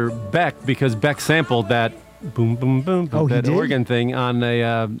after Beck because Beck sampled that boom, boom, boom, Oh, he that did? organ thing on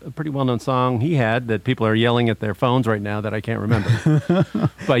a pretty well-known song he had that people are yelling at their phones right now that I can't remember.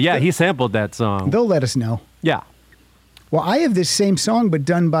 But yeah, he sampled that song. They'll let us know. Yeah. Well, I have this same song, but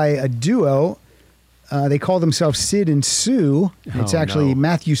done by a duo. They call themselves Sid and Sue. It's Oh, actually no.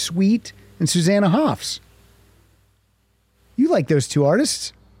 Matthew Sweet and Susanna Hoffs. You like those two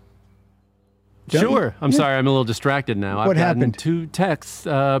artists? Don't Sure. you? I'm Yeah. sorry. I'm a little distracted now. What I've gotten happened? 2 texts.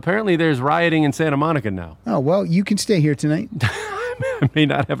 Apparently, there's rioting in Santa Monica now. Oh, well, you can stay here tonight. I may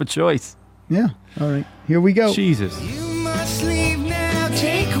not have a choice. Yeah. All right. Here we go. Jesus. You must leave now,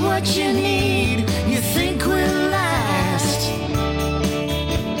 take what you need, you think will last.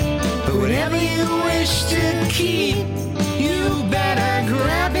 But whatever you wish to keep, you better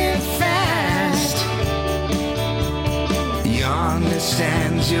grab it fast. Yonder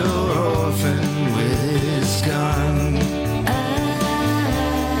stands your orphan with his gun,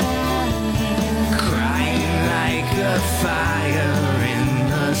 crying like a fire in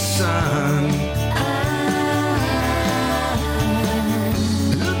the sun.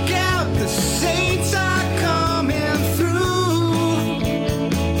 Look out, the saints are coming through,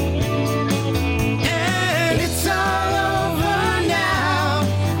 and it's all over now,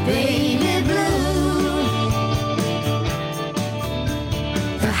 baby blue.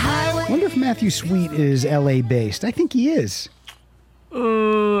 The highway. I wonder if Matthew Sweet is LA based. I think he is.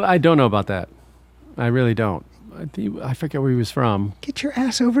 I don't know about that. I really don't. I forget where he was from. Get your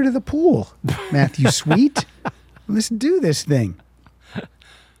ass over to the pool, Matthew Sweet. Let's do this thing.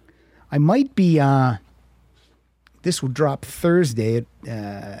 I might be, this will drop Thursday,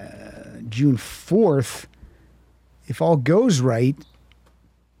 June 4th. If all goes right,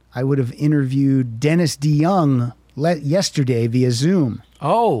 I would have interviewed Dennis DeYoung yesterday via Zoom.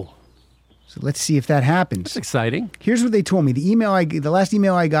 Oh, So let's see if that happens. that's exciting. Here's what they told me. The last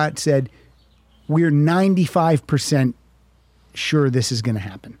email I got said, we're 95% sure this is going to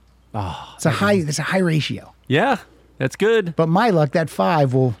happen. Oh, It's a high ratio. yeah, that's good. But my luck, that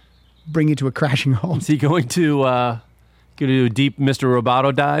 5 will bring it to a crashing halt. Is he going to do a deep Mr.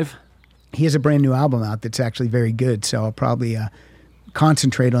 Roboto dive? He has a brand new album out that's actually very good, so I'll probably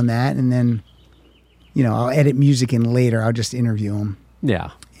concentrate on that, and then, I'll edit music in later. I'll just interview him,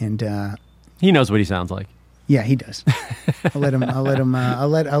 Yeah. and He knows what he sounds like. yeah, he does. I'll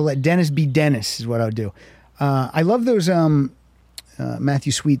let Dennis be Dennis is what I'll do. I love those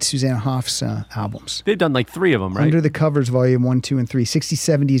Matthew Sweet, Susanna Hoffs albums. They've done like 3 of them, right? Under the Covers, Volume 1, 2, and 3, 60s,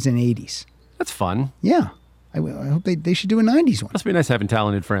 70s, and 80s. That's fun. Yeah, I hope they should do a 90s one. Must be nice having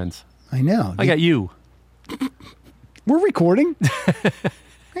talented friends. I know. I got you. We're recording.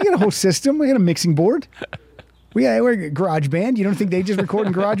 I got a whole system. I got a mixing board. We're GarageBand. You don't think they just record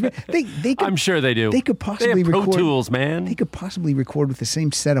in GarageBand? They could, I'm sure they do. They could possibly Pro record. Tools, man. They could possibly record with the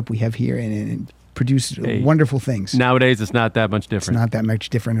same setup we have here and produce Hey. wonderful things. Nowadays, it's not that much It's different. not that much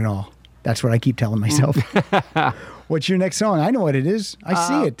different at all. That's what I keep telling myself. What's your next song? I know what it is. I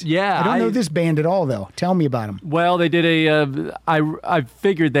see it. yeah, I don't know I- this band at all, though. Tell me about them. Well, they did I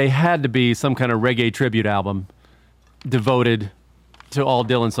figured they had to be some kind of reggae tribute album devoted to all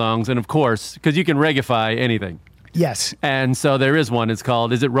Dylan songs. And of course, because you can reggaify anything. Yes. And so there is one. It's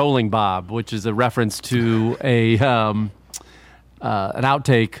called "Is It Rolling Bob," which is a reference to an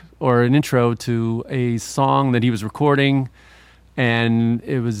outtake or an intro to a song that he was recording, and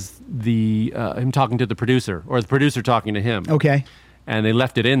it was him talking to the producer, or the producer talking to him. Okay. And they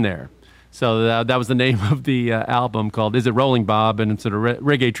left it in there. So that was the name of the album, called "Is It Rolling Bob," and it's a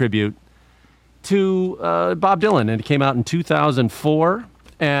reggae tribute to Bob Dylan. And it came out in 2004.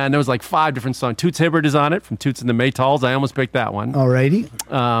 And there was like 5 different songs. Toots Hibbert is on it, from Toots and the Maytals. I almost picked that one. Alrighty.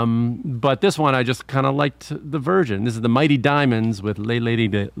 But this one, I just kind of liked the version. This is the Mighty Diamonds with Lay Lady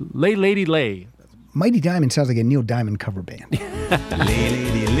Lay. Mighty Diamond sounds like a Neil Diamond cover band. Lay,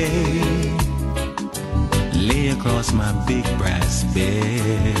 lady, lay, lay across my big brass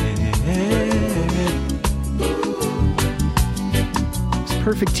bed. It's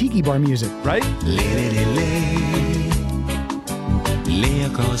perfect tiki bar music. Right? Lay, lady, lay, lay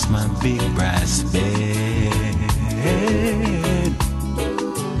across my big brass bed.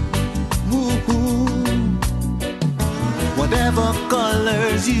 Ooh, ooh. Whatever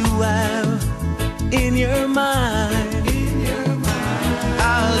colors you have in your mind,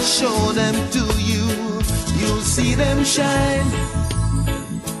 I'll show them to you. You'll see them shine.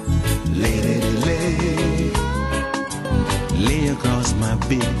 Lay, lady, lay, lay across my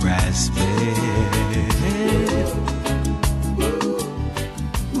big brass bed.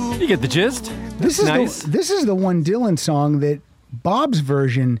 You get the gist. This That's is this is the one Dylan song that Bob's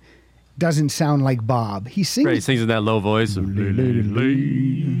version doesn't sound like Bob. He sings. Right, he sings in that low voice. That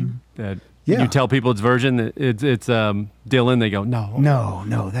Yeah. you tell people it's version, it's Dylan. They go, no.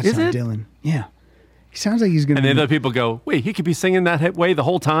 No, that's Is not it? Dylan. Yeah, he sounds like he's gonna. And then be, other people go, wait, he could be singing that way the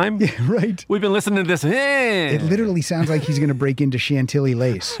whole time? yeah, right. We've been listening to this. It literally sounds like he's gonna break into Chantilly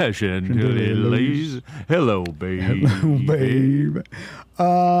Lace. Chantilly Lace. Hello, baby. Oh, babe.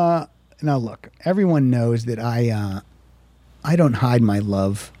 Now look, everyone knows that I don't hide my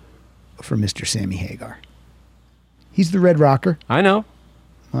love for Mr. Sammy Hagar. He's the Red Rocker. I know.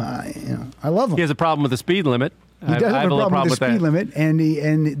 I love him. He has a problem with the speed limit. He does have a little problem with the speed that. limit, and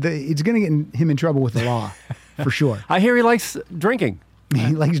it's going to get him in trouble with the law, for sure. I hear he likes drinking.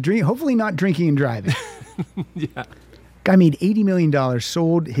 He likes drinking, hopefully not drinking and driving. Yeah. Guy made $80 million,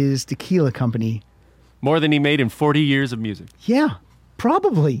 sold his tequila company. More than he made in 40 years of music. Yeah,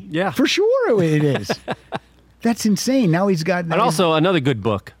 probably. Yeah. For sure it is. That's insane. Now he's got... And also another good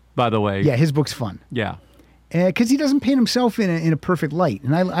book, by the way. Yeah, his book's fun. Yeah. Because he doesn't paint himself in a perfect light.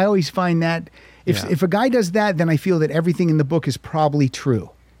 And I always find that if a guy does that, then I feel that everything in the book is probably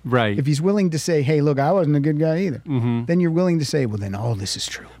true. Right. If he's willing to say, hey, look, I wasn't a good guy either, then you're willing to say, well, then all this is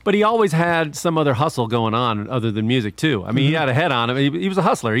true. But he always had some other hustle going on other than music, too. I mean, he had a head on him. He was a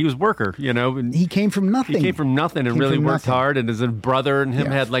hustler. He was a worker, you know. And He came from nothing. he came from nothing and really worked hard. And his brother and him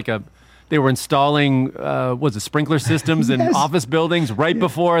Yeah. had they were installing, sprinkler systems in Yes. office buildings right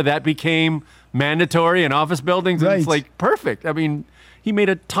before that became mandatory in office buildings. And it's Right. like perfect. I mean, he made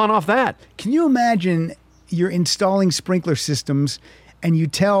a ton off that. Can you imagine you're installing sprinkler systems and you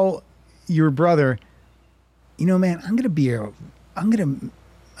tell your brother, you know, man, I'm gonna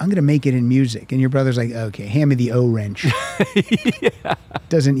make it in music, and your brother's like, okay, hand me the O wrench.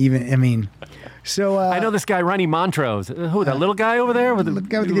 Doesn't even. I mean, so I know this guy, Ronnie Montrose. Who, that little guy over there? the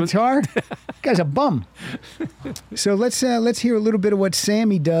guy with the guitar. Guy's a bum. So let's hear a little bit of what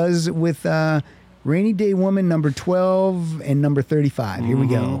Sammy does with "Rainy Day Woman" number 12 and number 35. Here we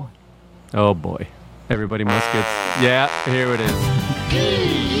go. Oh, boy. Everybody must get... Yeah, here it is.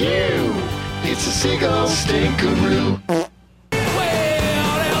 It's a seagull stinkeroo. Well,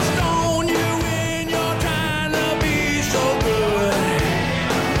 they'll stone you when you're trying to be so good.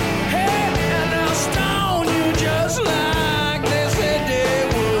 Hey, and they'll stone you just like they said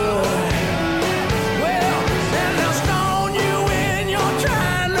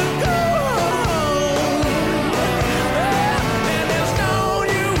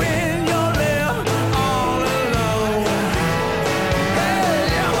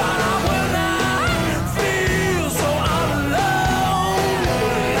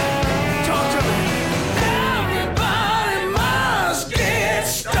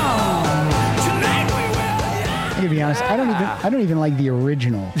be honest. I don't even like the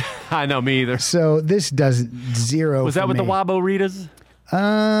original. I know, me either. So this does zero. Was that for with the me. Wabo Ritas?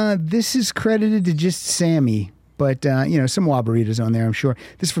 This is credited to just Sammy, but some Wabaritas on there, I'm sure.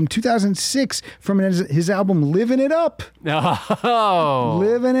 This is from 2006 from his album "Living It Up." Oh,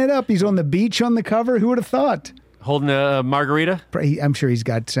 Living It Up. He's on the beach on the cover. Who would have thought? holding a margarita. I'm sure he's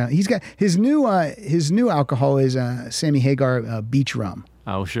got his new alcohol is Sammy Hagar beach rum.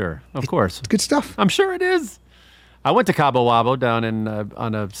 Oh, sure, of course, It's good stuff. I'm sure it is. I went to Cabo Wabo down in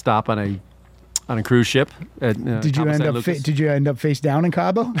on a stop on a cruise ship. At, Did you Cabo end San up Lucas. did you end up face down in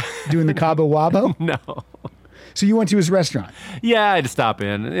Cabo doing the Cabo Wabo? No. So you went to his restaurant. Yeah, I had to stop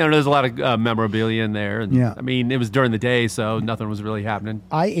in. There's a lot of memorabilia in there. And, Yeah. I mean, it was during the day, so nothing was really happening.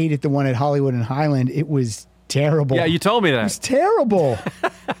 I ate at the one at Hollywood and Highland. It was terrible. Yeah, you told me It's that. terrible.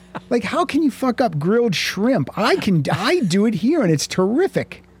 Like, how can you fuck up grilled shrimp? I do it here, and it's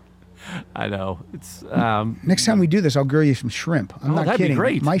terrific. I know. It's. Next time we do this, I'll grill you some shrimp. I'm not that'd be kidding.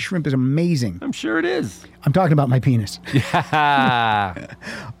 great. My shrimp is amazing. I'm sure it is. I'm talking about my penis. Ah,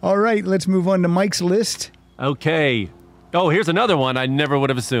 All right, let's move on to Mike's list. okay. Oh, here's another one I never would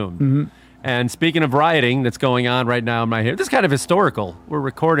have assumed. And speaking of rioting that's going on right now in my hair, this is kind of historical. We're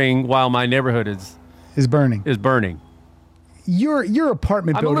recording while my neighborhood Is burning. is burning. Your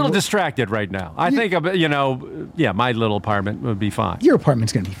apartment I'm a building. little distracted right now. I think, my little apartment would be fine. Your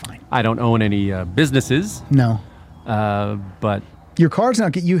apartment's going to be fine. I don't own any businesses, No. but Your car's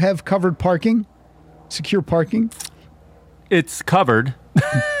not. You have covered parking, secure parking. it's covered.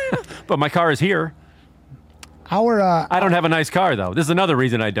 But my car is here. I don't have a nice car, though. This is another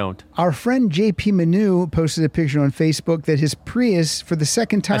reason I don't. Our friend JP Manu posted a picture on Facebook that his Prius, for the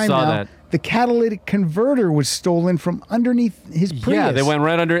second time saw now, that. the catalytic converter was stolen from underneath his Prius. Yeah, they went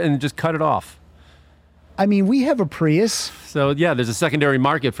right under it and just cut it off. I mean, we have a Prius. So, yeah, there's a secondary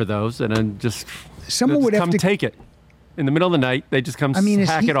market for those, and then just Someone would have come to take it. In the middle of the night, they just come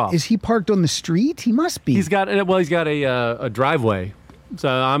hack it off. Is he parked on the street? He must be. He's got a driveway. So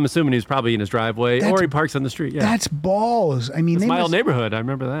I'm assuming he's probably in his driveway, or he parks on the street. Yeah, That's balls. I mean, it's they my must, old neighborhood. I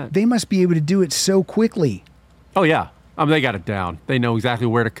remember that. they must be able to do it so quickly. Oh, yeah. They got it down. They know exactly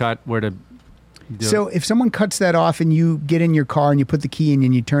where to cut, where to do So it. if someone cuts that off and you get in your car and you put the key in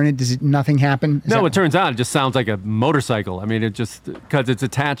and you turn it, nothing happen? No, it turns out it just sounds like a motorcycle. I mean, because it's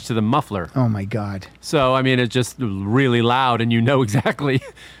attached to the muffler. Oh my God. So, I mean, it's just really loud, and you know exactly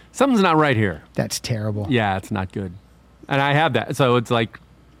something's not right here. That's terrible. Yeah, it's not good. And I have that. So it's like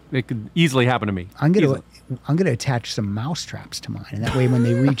it could easily happen to me. I'm Easily. gonna attach some mouse traps to mine, and that way when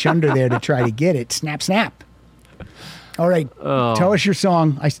they reach under there to try to get it, snap, snap. All right, tell us your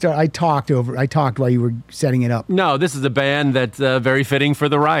song. I talked while you were setting it up. No, this is a band that's very fitting for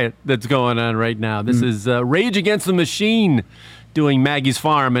the riot that's going on right now. This is Rage Against the Machine doing Maggie's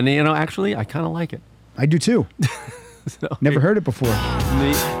Farm. And, actually, I kind of like it. I do too. So, Never heard it before.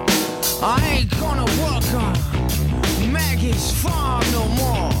 I ain't gonna work on Maggie's farm no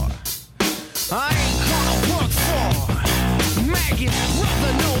more. I ain't gonna work for Maggie's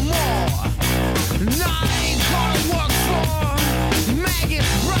brother no more. No, I ain't gonna work for Maggie's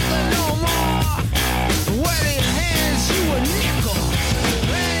brother no more. When he hands you a nickel,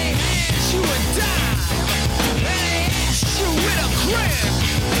 when he hands you a dime, when he asks you with a grin,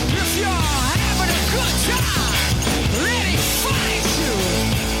 if you're having a good time, then he finds you.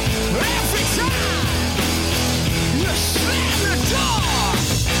 Every time you slam the door,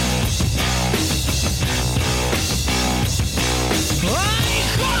 I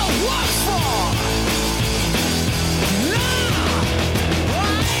ain't gonna work for. No, I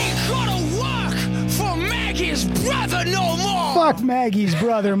ain't gonna work for Maggie's brother no more. Fuck Maggie's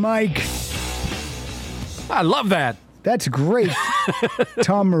brother, Mike. I love that. That's great.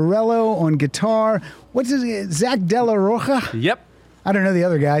 Tom Morello on guitar. What's his Zach Della Rocha? Yep. I don't know the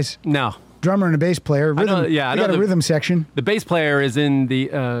other guys. No. Drummer and a bass player. I know- Rhythm, yeah, I they know got a the- rhythm section. The bass player is in the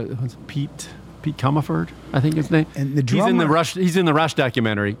what's it, Pete Comerford, I think his name. And the he's in the drummer- Rush. He's in the Rush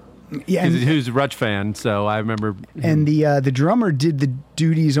documentary. Yeah, and, Who's a Rush fan? So I remember. and the drummer did the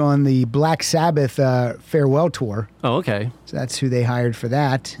duties on the Black Sabbath farewell tour. Oh, okay. So that's who they hired for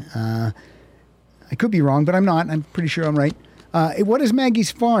that. I could be wrong, but I'm not. I'm pretty sure I'm right. What is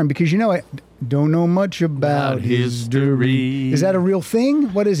Maggie's Farm? Because I don't know much about history. Is that a real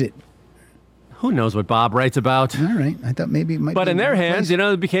thing? What is it? Who knows what Bob writes about? All right. I thought maybe it might But be in their hands,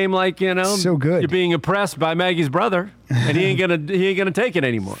 it became like So good. You're being oppressed by Maggie's brother, and he ain't gonna take it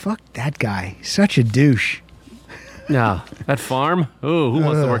anymore. Fuck that guy. Such a douche. Yeah, that farm. Oh, who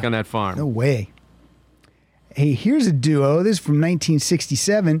wants to work on that farm? No way. Hey, here's a duo. This is from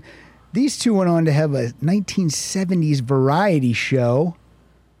 1967. These two went on to have a 1970s variety show.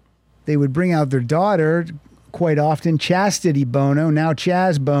 They would bring out their daughter quite often. Chastity Bono, now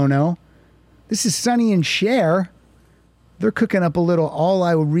Chaz Bono. This is Sonny and Cher. They're cooking up a little All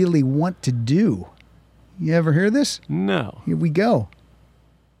I Really Want to Do. You ever hear this? No. Here we go.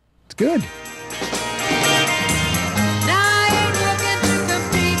 It's good.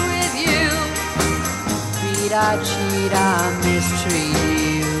 I cheat, I mistreat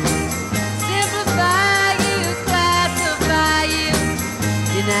you. Simplify you, classify you.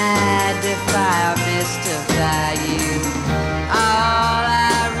 Deny, defy, or mystify you. All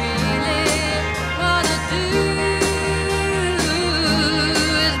I really wanna do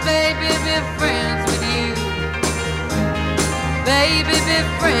is, baby, be friends with you. Baby, be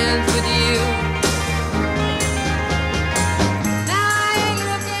friends with you. Now I ain't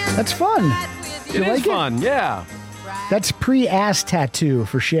looking. That's fun. It You is like it? fun, yeah. That's pre-ass tattoo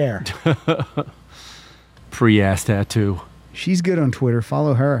for Cher. Pre-ass tattoo. She's good on Twitter.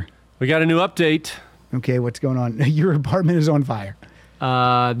 Follow her. We got a new update. Okay, what's going on? Your apartment is on fire.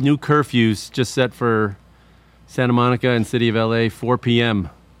 New curfews just set for Santa Monica and City of LA, 4 p.m.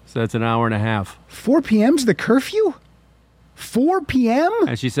 So that's an hour and a half. 4 p.m.'s the curfew? 4 p.m.?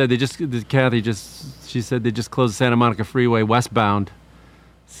 And she said she said they just closed the Santa Monica Freeway westbound.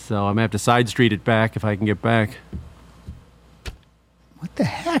 So I'm going to have to side street it back if I can get back. What the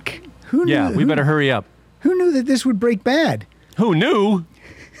heck? Who knew? Yeah, we better hurry up. Who knew that this would break bad? Who knew?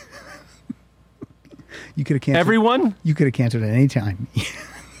 You could have canceled. Everyone? You could have canceled at any time.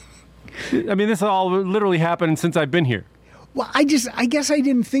 I mean, this all literally happened since I've been here. Well, I guess I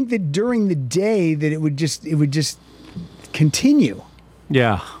didn't think that during the day that it would just continue.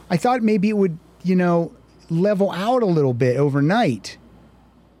 Yeah. I thought maybe it would, level out a little bit overnight.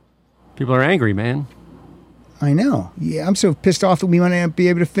 People are angry, man. I know. Yeah, I'm so pissed off that we might not be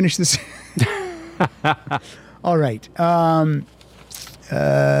able to finish this. All right.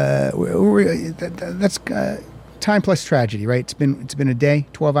 That's time plus tragedy, right? It's been a day,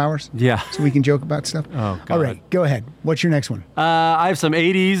 12 hours. Yeah. So we can joke about stuff. Oh, God. All right, go ahead. What's your next one? I have some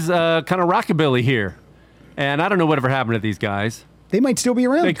 80s kind of rockabilly here. And I don't know whatever happened to these guys. They might still be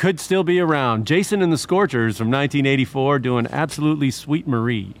around. They could still be around. Jason and the Scorchers from 1984 doing Absolutely Sweet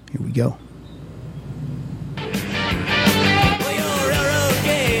Marie. Here we go. Well, you're a railroad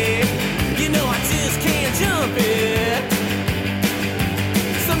game. You know I just can't jump it.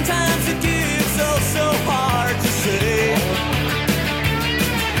 Sometimes it gets so hard to say.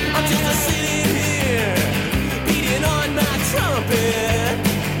 I'm just sitting here beating on my trumpet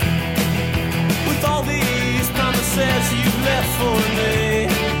with all these promises you left for me.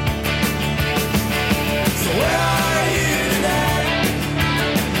 So where are you tonight?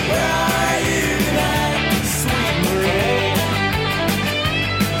 Where are you tonight, sweet Marie?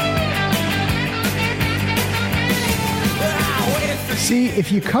 But I waited for See,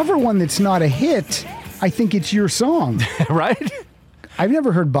 if you cover one that's not a hit, I think it's your song. Right? I've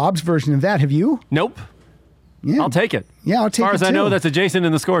never heard Bob's version of that. Have you? Nope. Yeah. I'll take it. Yeah, I'll take it As far as I too. know, that's a Jason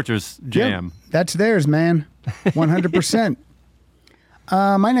and the Scorchers jam. Yep, that's theirs, man. 100%.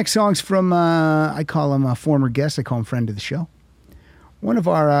 My next song's from, I call him a former guest. I call him friend of the show. One of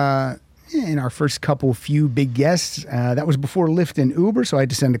our, in our first few big guests. That was before Lyft and Uber, so I had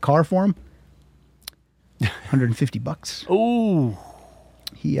to send a car for him. $150. Ooh.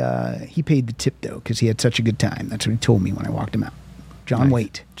 He paid the tip, though, because he had such a good time. That's what he told me when I walked him out. John Nice.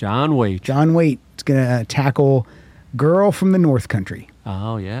 Waite. John Waite. John Waite is going to tackle Girl from the North Country.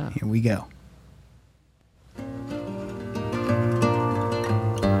 Oh, yeah. Here we go.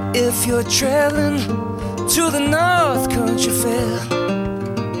 If you're traveling to the North Country Fair,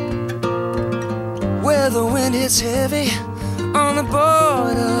 where the wind hits heavy on the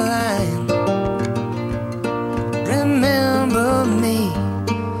borderline, remember me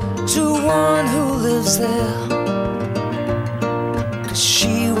to one who lives there, 'cause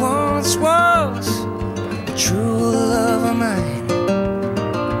she once was a true love of mine.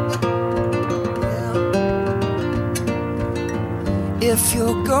 If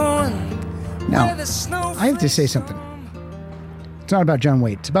you're going Now, where the snow I have to say something. It's not about John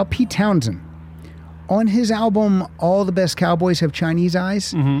Waite. It's about Pete Townsend. On his album, All the Best Cowboys Have Chinese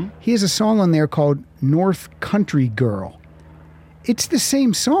Eyes, he has a song on there called North Country Girl. It's the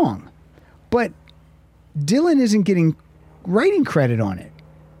same song, but Dylan isn't getting writing credit on it.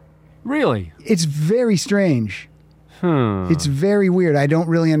 Really? It's very strange. It's very weird. I don't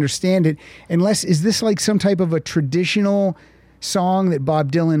really understand it. Is this like some type of a traditional song that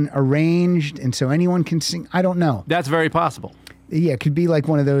Bob Dylan arranged and so anyone can sing? I don't know. That's very possible. Yeah, it could be like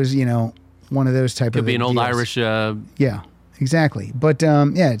one of those, one of those type of Could be an old deals. Irish. Yeah, exactly. But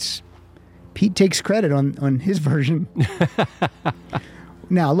it's Pete takes credit on his version.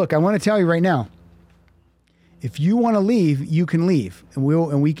 Now, look, I want to tell you right now, If you want to leave, you can leave,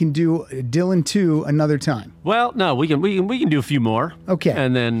 and we can do Dylan 2 another time. Well, no, we can do a few more. Okay.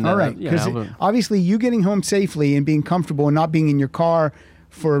 And then all right, you because know, obviously you getting home safely and being comfortable and not being in your car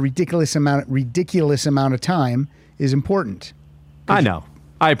for a ridiculous amount of time is important. I know.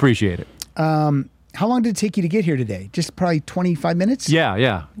 I appreciate it. How long did it take you to get here today? Just probably 25 minutes?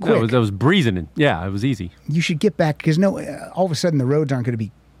 Yeah. Quick. That was breezing in. Yeah, it was easy. You should get back because all of a sudden the roads aren't going to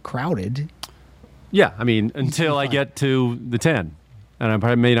be crowded. Yeah, I mean, until I get to the 10. And I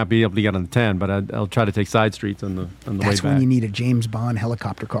probably may not be able to get on the 10, but I'll try to take side streets on the way back. That's when you need a James Bond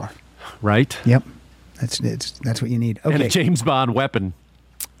helicopter car. Right? Yep. That's what you need. Okay. And a James Bond weapon.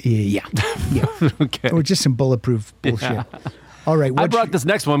 Yeah. Okay. Or just some bulletproof bullshit. Yeah. All right. I brought this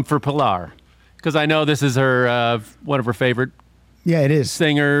next one for Pilar because I know this is her one of her favorite Yeah, it is.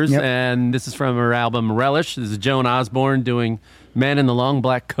 singers, Yep. and this is from her album Relish. This is Joan Osborne doing Man in the Long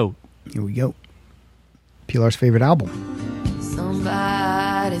Black Coat. Here we go. Pilar's favorite album.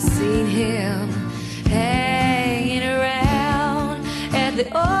 Somebody seen him hanging around at the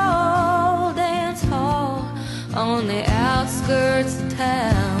old dance hall on the outskirts of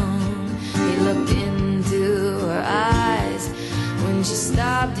town. He looked into her eyes when she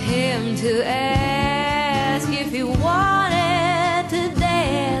stopped him to ask if he wanted to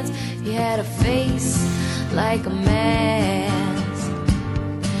dance. He had a face like a mask.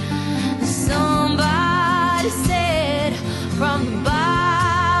 Somebody said from the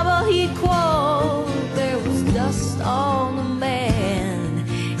Bible he'd quote, there was dust on the man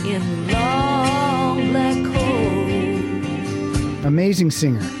in the long black coat. Amazing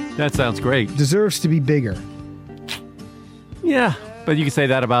singer. That sounds great. Deserves to be bigger. Yeah, but you can say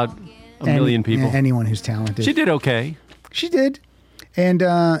that about a million people. Anyone who's talented. She did okay. She did. And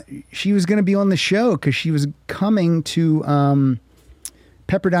she was going to be on the show because she was coming to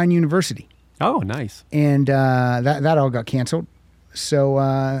Pepperdine University. Oh, nice. And that all got canceled. So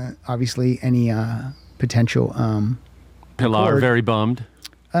obviously any potential Pilar, record. very bummed.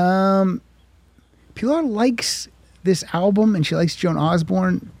 Pilar likes this album and she likes Joan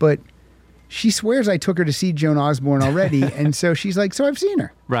Osborne, but she swears I took her to see Joan Osborne already. And so she's like, so I've seen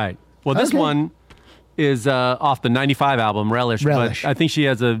her. Right. Well, this Okay. one is off the 95 album, Relish. Relish. But I think she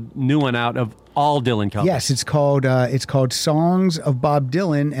has a new one out of all Dylan covers. Yes, it's called Songs of Bob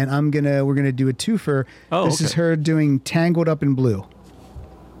Dylan, and we're gonna do a twofer. Oh, This is her doing Tangled Up in Blue.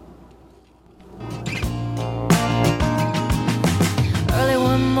 Early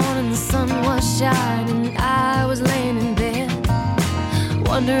one morning the sun was shining, I was laying in bed,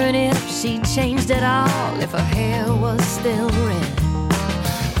 wondering if she'd changed at all, if her hair was still red.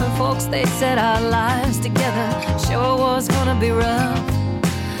 Her folks, they said our lives together sure was gonna be rough.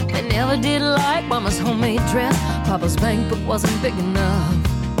 They never did like Mama's homemade dress, Papa's bank book wasn't big enough.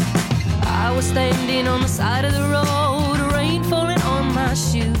 I was standing on the side of the road, rain falling on my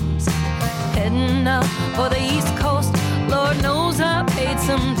shoes, heading out for the East Coast. Lord knows I paid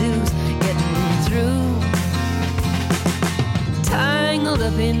some dues getting through. Tangled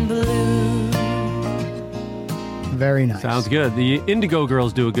up in blue. Very nice. Sounds good. The Indigo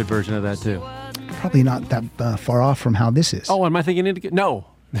Girls do a good version of that, too. Probably not that far off from how this is. Oh, am I thinking Indigo? No.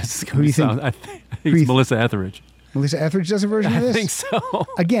 This is Who do you think? I think do you it's Melissa Etheridge. Melissa Etheridge does a version of I this? think so.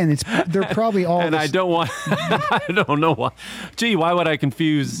 Again, they're probably all And I don't want... I don't know why. Gee, why would I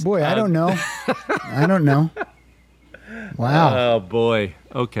confuse... Boy, I don't know. I don't know. Wow. Oh, boy.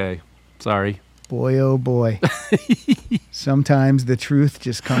 Okay. Sorry. Boy, oh boy. Sometimes the truth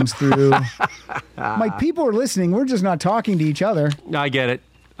just comes through. Mike, people are listening. We're just not talking to each other. I get it.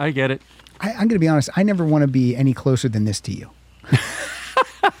 I get it. I'm going to be honest. I never want to be any closer than this to you.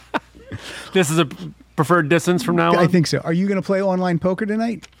 This is a preferred distance from now on? I think so. Are you going to play online poker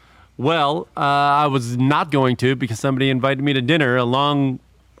tonight? Well, I was not going to because somebody invited me to dinner, a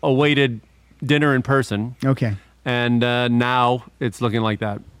long-awaited dinner in person. Okay. And now it's looking like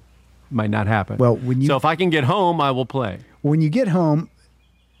that might not happen. Well, so if I can get home, I will play. When you get home,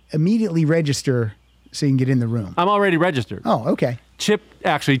 immediately register so you can get in the room. I'm already registered. Oh, okay. Chip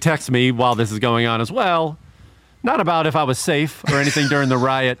actually texted me while this is going on as well. Not about if I was safe or anything during the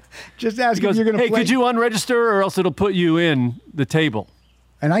riot. Just ask He goes, if you're going to hey, play. could you unregister or else it'll put you in the table?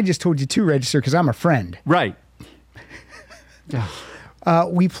 And I just told you to register because I'm a friend. Right.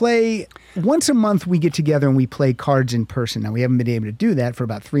 We play once a month. We get together and we play cards in person. Now we haven't been able to do that for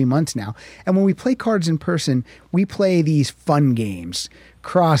about 3 months now. And when we play cards in person, we play these fun games: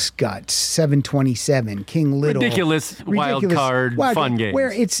 Cross Guts, 727, King Little, Ridiculous wild card fun games.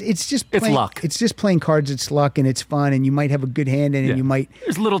 Where it's just It's playing, luck. It's just playing cards. It's luck and it's fun. And you might have a good hand and Yeah. you might.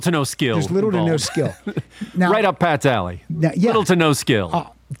 There's little to no skill. There's little to no involved. skill. Now, Right up Pat's alley. Now, yeah. Little to no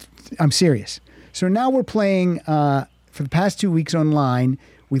skill. I'm serious. So now we're playing for the past 2 weeks online.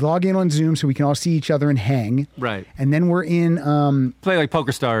 We log in on Zoom so we can all see each other and hang. Right. And then we're in. Play like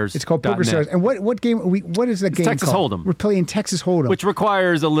Poker Stars. It's called Poker Stars. And what game? What is that game Texas called? Hold'em. We're playing Texas Hold'em, Which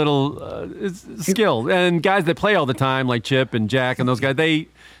requires a little skill. And guys that play all the time, like Chip and Jack and those guys, they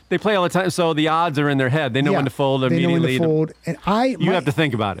play all the time. So the odds are in their head. They know when to fold immediately. They know when to fold. And you have to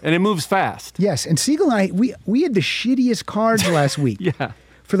think about it. And it moves fast. Yes. And Siegel and I, we had the shittiest cards last week. Yeah.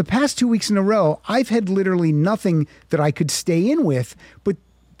 For the past 2 weeks in a row, I've had literally nothing that I could stay in with, but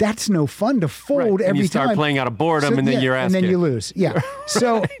that's no fun to fold and every you start time. playing out of boredom, and then you're and then you lose. Yeah.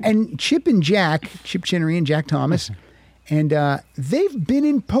 So, and Chip and Jack, Chip Chinnery and Jack Thomas, and they've been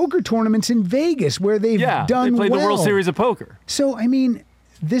in poker tournaments in Vegas where they've done they played well. the World Series of Poker. So, I mean,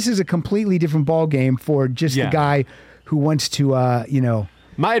 this is a completely different ball game for just the guy who wants to,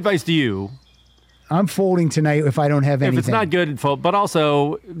 My advice to you. I'm folding tonight if I don't have anything. If it's not good, fold. But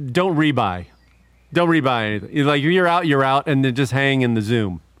also, don't rebuy. Don't rebuy anything. Like, you're out, and then just hang in the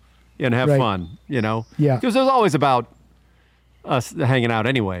Zoom. And have fun, Yeah. Because there's always about us hanging out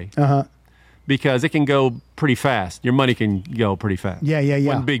anyway. Because it can go pretty fast. Your money can go pretty fast. Yeah.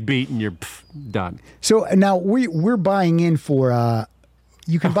 One big beat and you're done. So now we're buying in for.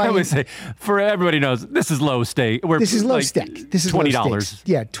 You can buy. I would say for everybody knows this is low stake. This is low stake. This is $20.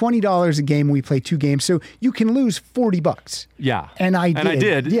 Yeah, $20 a game. We play 2 games, so you can lose $40. Yeah, and I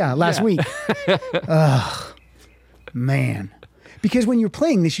did. Yeah, last week. Ugh, man. Because when you're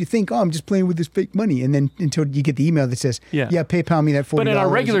playing this, you think, I'm just playing with this fake money. And then until you get the email that says, PayPal me that $40. But in our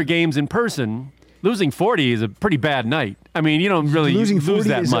regular games in person, losing 40 is a pretty bad night. I mean, you don't really lose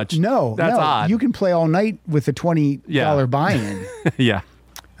that much. That's odd. You can play all night with a $20 buy-in. Yeah.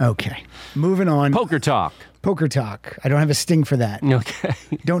 Okay. Moving on. Poker talk. I don't have a sting for that. Okay.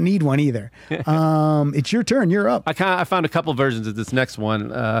 Don't need one either. It's your turn. You're up. I found a couple versions of this next one.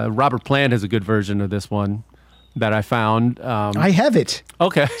 Robert Plant has a good version of this one that I found. I have it.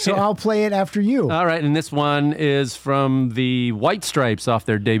 Okay. So I'll play it after you. All right. And this one is from the White Stripes off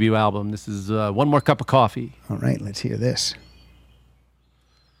their debut album. This is One More Cup of Coffee. All right. Let's hear this.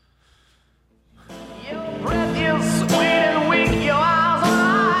 Your breath is sweet and weak. Your eyes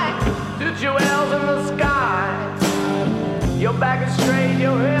are like 2 jewels in the sky. Your back is straight.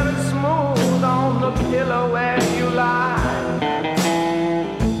 Your hair is smooth on the pillow where you lie.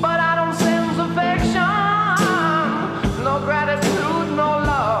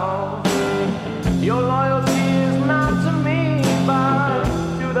 Your loyalty is not to me, but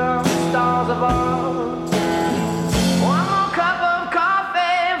to the stars above. One more cup of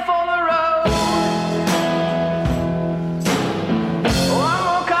coffee for the road. One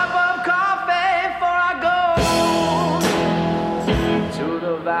more cup of coffee before I go to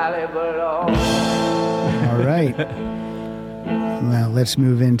the valley below. All right. Well, let's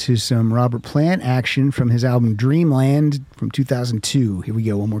move into some Robert Plant action from his album Dreamland from 2002. Here we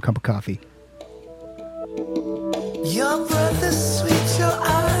go. One more cup of coffee. Your breath is sweet, your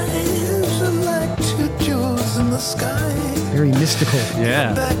eyes are like 2 jewels in the sky. Very mystical. Yeah.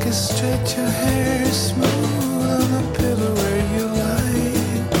 Your back is straight, your hair is smooth on the pillow where you lie.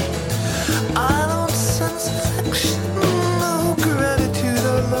 I don't sense affection, no gratitude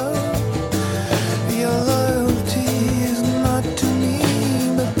or love. Your loyalty is not to me,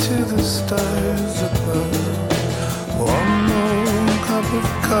 but to the stars above. One more cup of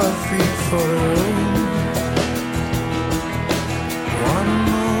coffee for the road.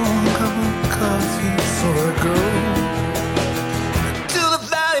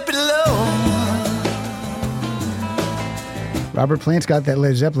 Robert Plant's got that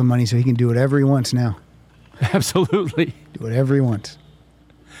Led Zeppelin money, so he can do whatever he wants now. Absolutely. Do whatever he wants.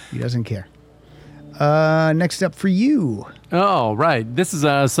 He doesn't care. Next up for you. Oh, right. This is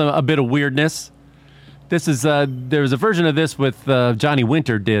a bit of weirdness. This is there was a version of this with Johnny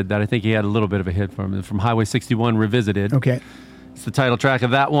Winter did that I think he had a little bit of a hit from Highway 61 Revisited. Okay. It's the title track of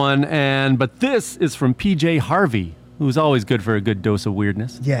that one, but this is from PJ Harvey, who's always good for a good dose of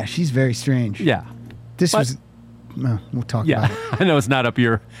weirdness. Yeah, she's very strange. Yeah. We'll talk about it. I know it's not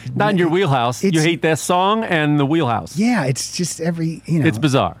in your wheelhouse. You hate that song and the wheelhouse. Yeah, it's just It's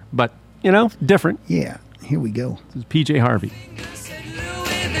bizarre, but, different. Yeah, here we go. This is PJ Harvey.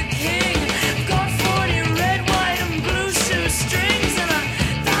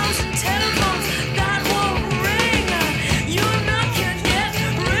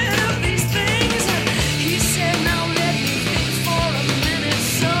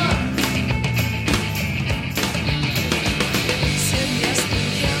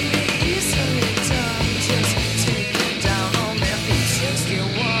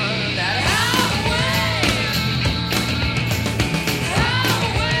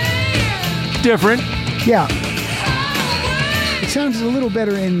 different. Yeah. It sounds a little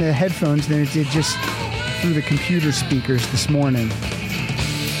better in the headphones than it did just through the computer speakers this morning.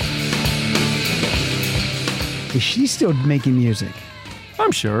 Is she still making music?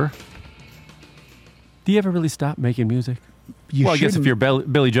 I'm sure. Do you ever really stop making music? You well, I guess if shouldn't. you're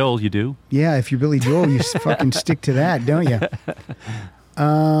Billy Joel, you do. Yeah, if you're Billy Joel, you fucking stick to that, don't you?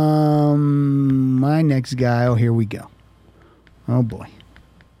 My next guy. Oh, here we go. Oh boy.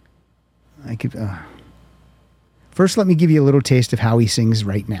 I could. First, let me give you a little taste of how he sings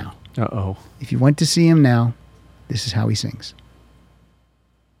right now. Uh-oh. If you went to see him now, this is how he sings.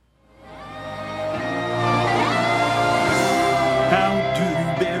 How do you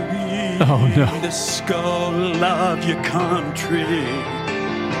bury Oh, no. the skull of your country?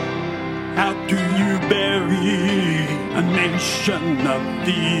 How do you bury a nation of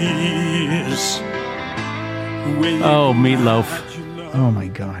these? Oh, Meatloaf. Oh my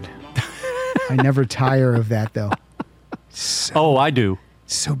God. I never tire of that though. Oh, I do.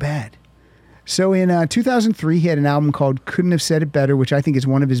 So bad. So in 2003, he had an album called Couldn't Have Said It Better, which I think is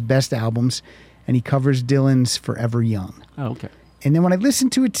one of his best albums, and he covers Dylan's Forever Young. Oh, okay. And then when I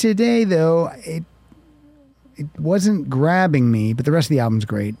listened to it today, though, it wasn't grabbing me, but the rest of the album's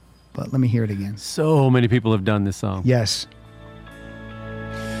great. But let me hear it again. So many people have done this song. Yes.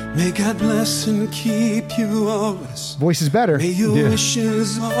 May God bless and keep you always. Voice is better. May your Yeah.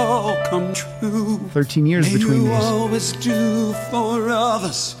 wishes all come true. 13 years May between you these. always do for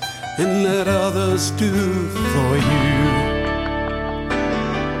others and let others do for you.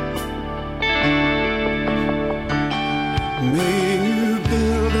 May you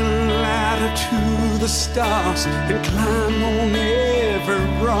build a ladder to the stars and climb on every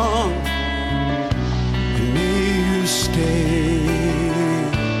rung. And may you stay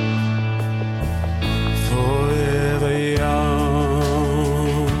forever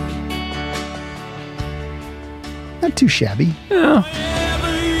young. Not too shabby. A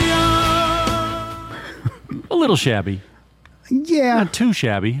little shabby. Yeah. Not too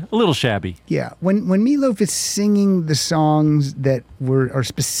shabby. A little shabby. Yeah. When Meatloaf is singing the songs that are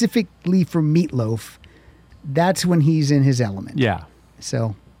specifically for Meatloaf, that's when he's in his element. Yeah.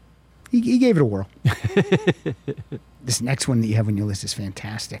 So he gave it a whirl. This next one that you have on your list is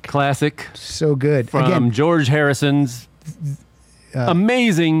fantastic. Classic So good. from Again, George Harrison's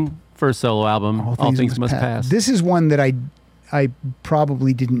amazing first solo album, All Things Must Pass. This is one that I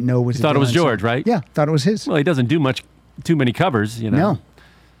probably didn't know was. You thought it was Dylan George, song. right? Yeah, thought it was his. Well, he doesn't do too many covers, you know. No.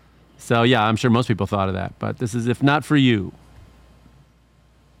 So, yeah, I'm sure most people thought of that. But this is If Not For You.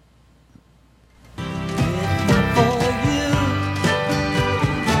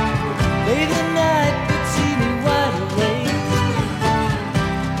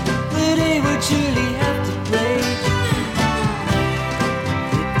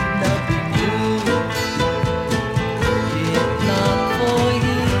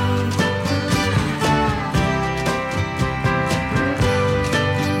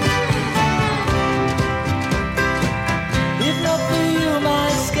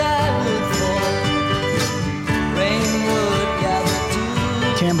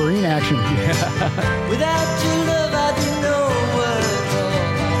 Tambourine action. Without your love, I'd be nowhere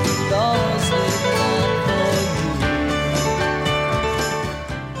at all. Lost it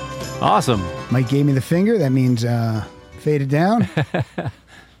for you. Awesome. Mike gave me the finger. That means fade it down.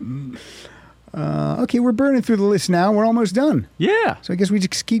 Okay, we're burning through the list now. We're almost done. Yeah. So I guess we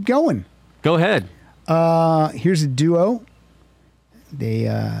just keep going. Go ahead. Here's a duo.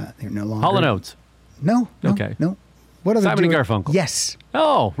 They're no longer. Hall & Oates. No. Okay. No. What other Simon and duo? Garfunkel. Yes.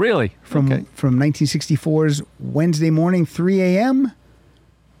 Oh, really? From Okay. 1964's Wednesday morning, 3 a.m.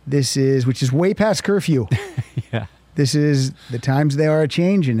 Which is way past curfew. Yeah. This is the times they are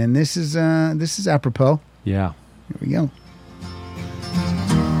changing, and this is apropos. Yeah. Here we go.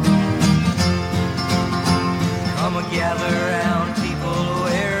 Come and gather round, people,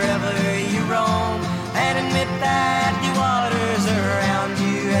 wherever you roam, and admit that the waters around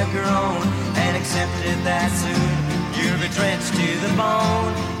you have grown, and accepted that soon you'll be drenched to the bone.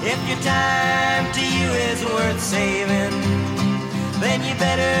 If your time to you is worth saving, then you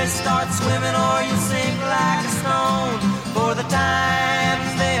better start swimming or you'll sink like a stone, for the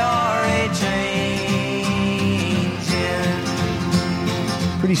times they are a-changing.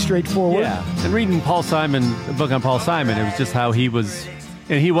 Pretty straightforward. Yeah. And reading Paul Simon, the book on Paul Simon, it was just how he was,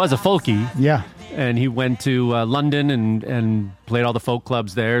 and he was a folkie. Yeah. And he went to London and played all the folk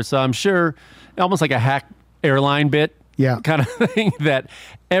clubs there. So I'm sure, almost like a hack airline bit, kind of thing, that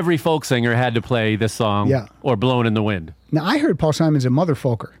every folk singer had to play this song, Yeah. or Blowin' in the Wind. Now, I heard Paul Simon's a mother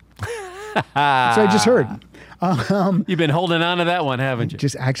folker. I just heard. You've been holding on to that one, haven't you?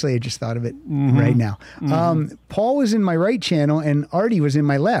 I just thought of it right now. Paul was in my right channel and Artie was in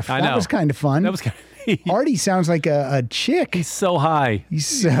my left. I That know. was kind of fun. That was kind of Artie sounds like a chick. He's so high. He's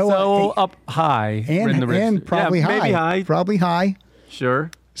so up high. in the ribs. and probably Yeah, high. Maybe high. Probably high. Sure.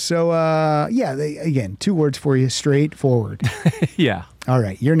 So, again, 2 words for you, straightforward. Yeah. All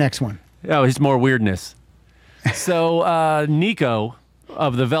right, your next one. Oh, he's more weirdness. So, Nico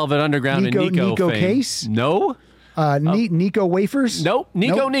of the Velvet Underground and Nico fame. Case? No. Nico Wafers? Nope.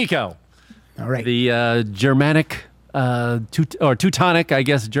 Nico. All right. The Germanic or Teutonic, I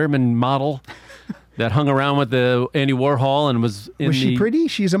guess, German model that hung around with the Andy Warhol and was in Was she pretty?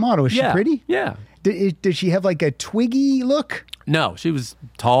 She's a model. Is she pretty? Yeah. Did she have like a Twiggy look? No, she was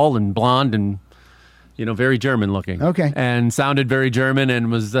tall and blonde and, very German looking. Okay. And sounded very German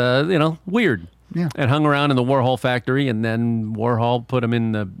and was, weird. Yeah. And hung around in the Warhol factory, and then Warhol put him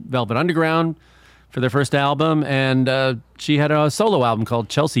in the Velvet Underground for their first album. And she had a solo album called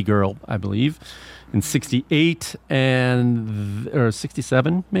Chelsea Girl, I believe, in 68 or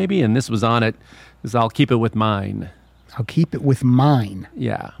 67 maybe. And this was on it. This is I'll Keep It With Mine. I'll keep it with mine.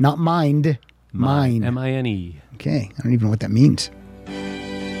 Yeah. Not mind. Mine. M-I-N-E. Okay. I don't even know what that means.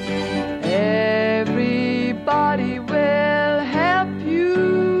 Everybody will help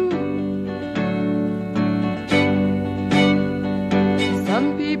you.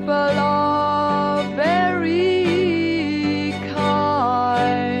 Some people are very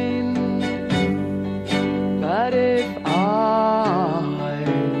kind, but if I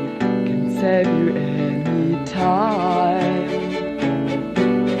can save you any time,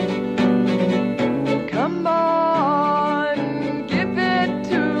 come on, give it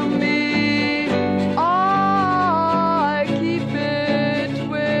to me. I keep it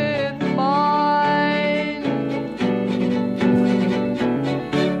with mine.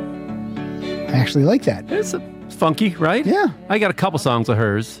 I actually like that. It's funky, right? Yeah. I got a couple songs of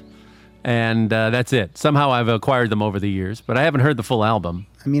hers, and that's it. Somehow I've acquired them over the years, but I haven't heard the full album.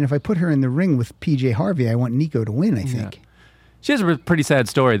 I mean, if I put her in the ring with PJ Harvey, I want Nico to win, I think. She has a pretty sad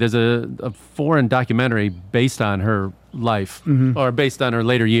story. There's a foreign documentary based on her life, or based on her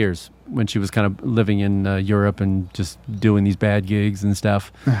later years when she was kind of living in Europe and just doing these bad gigs and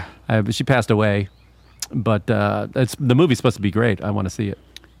stuff. She passed away, but the movie's supposed to be great. I want to see it.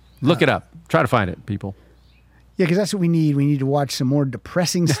 Look it up. Try to find it, people. Yeah, because that's what we need. We need to watch some more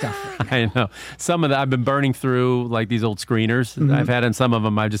depressing stuff. I know. Some of that I've been burning through, like these old screeners I've had, and some of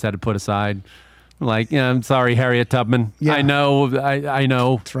them I just had to put aside. Like, I'm sorry, Harriet Tubman. Yeah. I know.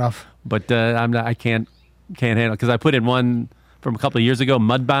 It's rough. But I can't handle it because I put in one from a couple of years ago,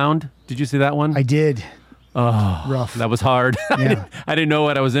 Mudbound. Did you see that one? I did. Oh, rough. That was hard. Yeah. I didn't know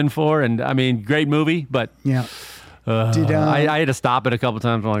what I was in for, and I mean, great movie, but yeah. I had to stop it a couple of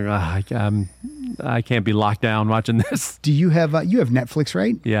times. I'm like, I can't be locked down watching this. Do you have Netflix,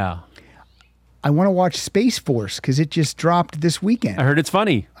 right? Yeah. I want to watch Space Force because it just dropped this weekend. I heard it's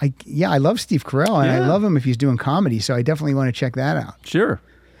funny. I love Steve Carell, and I Yeah. love him if he's doing comedy, so I definitely want to check that out. Sure.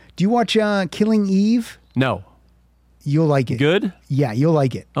 Do you watch Killing Eve? No. You'll like it. Good? Yeah, you'll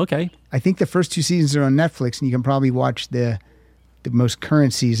like it. Okay. I think the first 2 seasons are on Netflix, and you can probably watch the most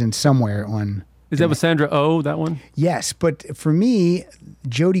current season somewhere on... Is that with Sandra Oh, that one? Yes, but for me,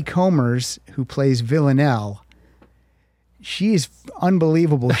 Jodie Comers, who plays Villanelle, she is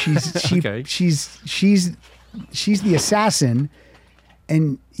unbelievable. Okay. She's the assassin,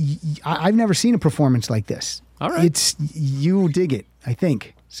 and I've never seen a performance like this. All right. You dig it, I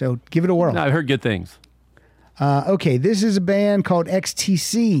think. So give it a whirl. No, I've heard good things. Okay, this is a band called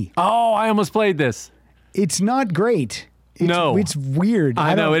XTC. Oh, I almost played this. It's not great. It's weird.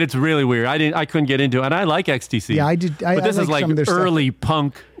 I know it's really weird. I couldn't get into it, and I like XTC. Yeah, I did. But this I is like some of their early stuff.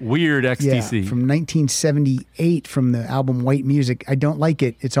 punk, weird XTC. Yeah, from 1978 from the album White Music. I don't like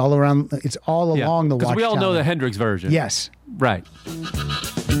it. It's all around. It's all along the Because we all know Watchtower. the Hendrix version. Yes. Right. There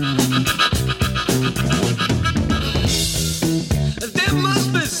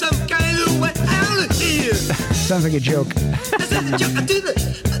must be some kind of way out of here. Sounds like a joke. I do the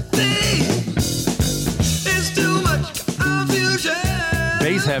thing. It's too much confusion.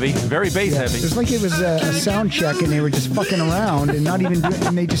 Bass heavy, very bass heavy. It's like it was a sound check and they were just fucking around and not even doing,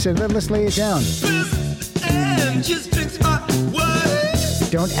 and they just said, let's lay it down. And just drinks my words.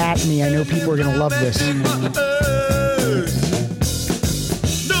 Don't at me. I know people are going to love this.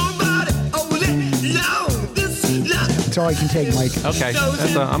 Nobody only knows this love. That's all I can take, Mike. Okay,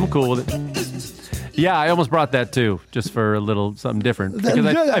 I'm cool with it. Yeah, I almost brought that too, just for a little something different. Because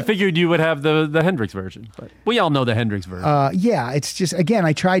I figured you would have the Hendrix version, but we all know the Hendrix version. Yeah, it's just, again,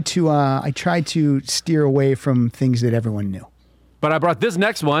 I tried to steer away from things that everyone knew. But I brought this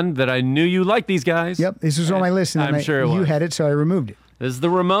next one that I knew you liked these guys. Yep, this was on my list, and I'm sure it you was. had it, so I removed it. This is the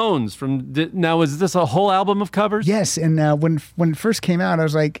Ramones from. Now, is this a whole album of covers? Yes, and when it first came out, I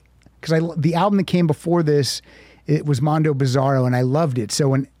was like, because the album that came before this, it was Mondo Bizarro, and I loved it. So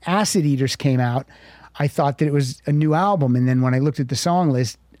when Acid Eaters came out, I thought that it was a new album, and then when I looked at the song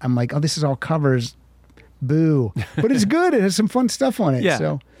list, I'm like, oh, this is all covers. Boo. But it's good. It has some fun stuff on it. Yeah.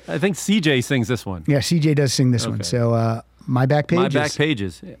 So I think CJ sings this one. yeah, CJ does sing this one. Okay. So My Back Pages. My Back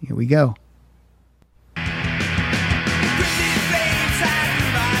Pages. Here we go.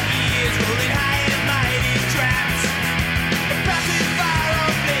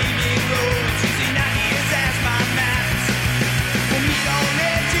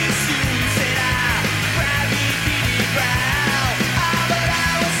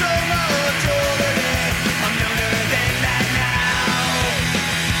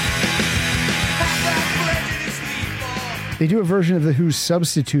 They do a version of The Who's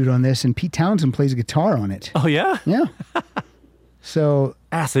Substitute on this, and Pete Townsend plays guitar on it. Oh, yeah? Yeah. So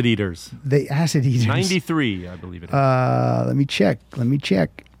Acid Eaters. the Acid Eaters. 93, I believe it is. Let me check.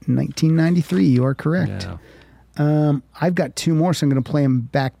 1993. You are correct. Yeah. I've got two more, so I'm going to play them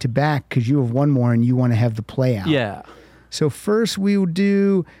back to back because you have one more and you want to have the play out. Yeah. So first we will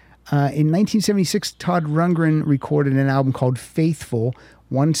do, in 1976, Todd Rundgren recorded an album called Faithful.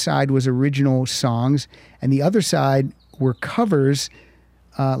 One side was original songs, and the other side were covers,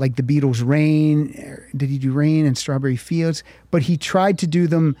 like the Beatles' Rain. Did he do Rain and Strawberry Fields? But he tried to do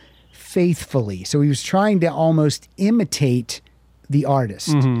them faithfully. So he was trying to almost imitate the artist.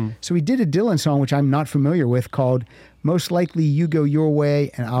 Mm-hmm. So he did a Dylan song, which I'm not familiar with, called Most Likely You Go Your Way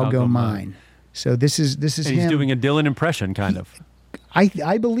and I'll Go Mine. So this is And him. he's doing a Dylan impression, kind of.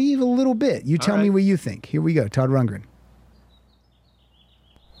 I believe a little bit. You tell me right. what you think. Here we go, Todd Rundgren.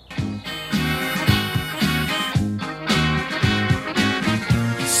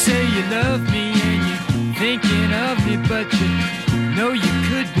 Say you love me and you're thinking of me, but you know you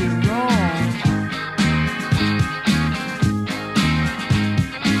could be wrong.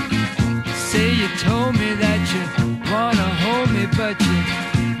 Say you told me that you wanna hold me, but you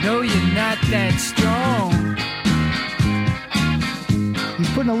know you're not that strong. He's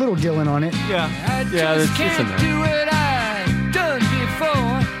putting a little Dylan on it. Yeah. I Yeah, just it's in can't there. do what I've done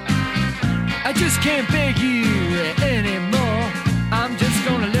before. I just can't beg you anymore. I'm just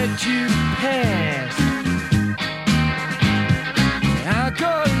gonna let you pass. I'll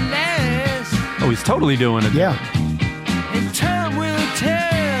go last. Oh, he's totally doing it. Yeah. And time will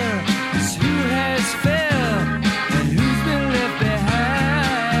tell us who has fell and who's been left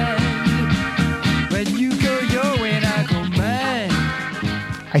behind. When you go your way and I go mine.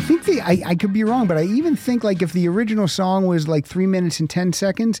 I think I could be wrong, but I even think like if the original song was like 3 minutes and 10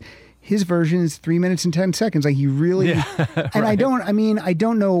 seconds, his version is 3 minutes and 10 seconds. Like he really, Yeah, and right. I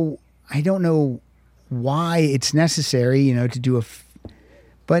don't know why it's necessary, to do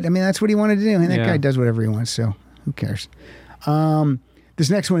but I mean, that's what he wanted to do. And that Yeah. guy does whatever he wants. So who cares? This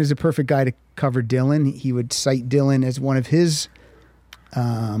next one is a perfect guy to cover Dylan. He would cite Dylan as one of his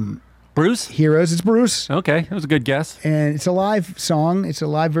Bruce? heroes. It's Bruce. Okay, that was a good guess. And it's a live song. It's a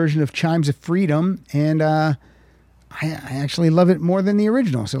live version of Chimes of Freedom. And I actually love it more than the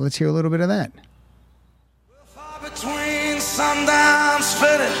original. So let's hear a little bit of that. Far between sundown's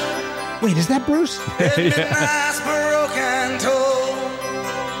finish Wait, is that Bruce? and midnight's broken toll.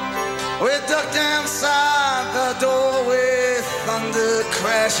 We ducked inside the door with thunder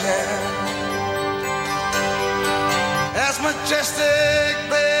crashing as majestic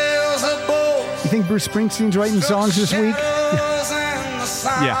bells of bolts. You think Bruce Springsteen's writing songs this week?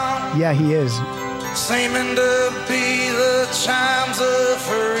 Yeah. Yeah, he is. Seeming to be the chimes of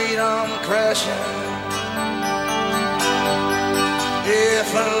freedom crashing. If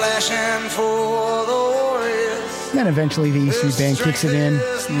flashing for the warriors. And then eventually the E Street Band kicks it in.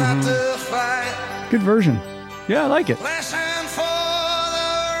 Good version. Yeah, I like it. Flashing for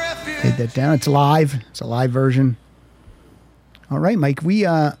the refuge. Take that down. It's live. It's a live version. All right, Mike. We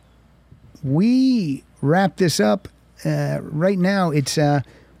wrap this up. Right now, it's 1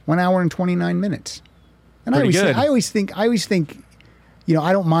 hour and 29 minutes. And Pretty good. I always think, I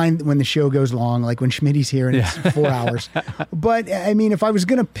don't mind when the show goes long, like when Schmitty's here and it's 4 hours. But I mean, if I was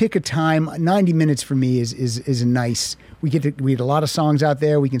going to pick a time, 90 minutes for me is a nice. We had a lot of songs out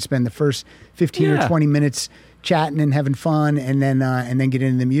there. We can spend the first 15 or Yeah. 20 minutes chatting and having fun, and then get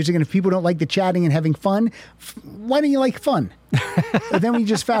into the music. And if people don't like the chatting and having fun, why don't you like fun? But then we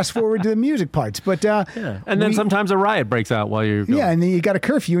just fast forward to the music parts. But And then sometimes a riot breaks out while you're going. yeah, and then you got a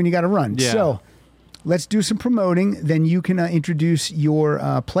curfew and you got to run. Yeah. So let's do some promoting. Then you can introduce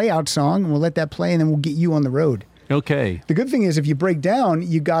your play out song, and we'll let that play, and then we'll get you on the road. Okay. The good thing is, if you break down,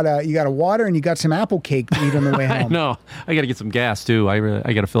 you got a water and you got some apple cake to eat on the way I home. know. I got to get some gas too. I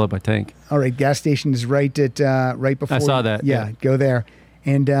got to fill up my tank. All right, gas station is right before. I saw that, Yeah, yeah. go there,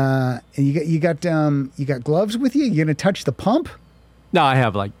 and you got gloves with you. You're gonna touch the pump. No, I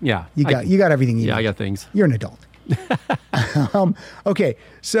have You got everything you need. Yeah, I got things. You're an adult. Okay,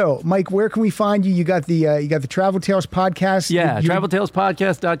 so Mike, where can we find you? You got the Travel Tales podcast. Yeah, You-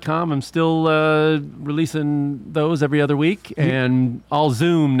 traveltalespodcast.com. I'm still releasing those every other week, and all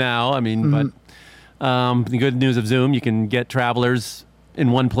Zoom now. I mean, but the good news of Zoom, you can get travelers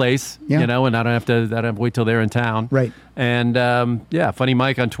in one place, Yeah. and I don't have to wait till they're in town. Right. And Funny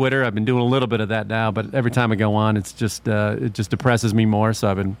Mike on Twitter. I've been doing a little bit of that now, but every time I go on, it's just it just depresses me more. So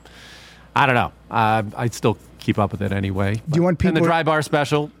I don't know. I still keep up with it anyway. Do you want people? And the Dry Bar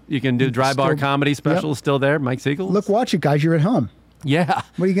special, you can do Dry Bar Still- comedy special Yep. is still there. Mike Siegel. Look, watch it, guys. You're at home. Yeah.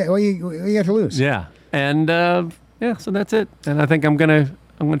 What do you got to lose? Yeah. And so that's it. And I think I'm gonna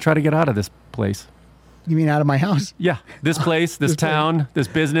try to get out of this place. You mean out of my house? Yeah. This place, this This place. town, this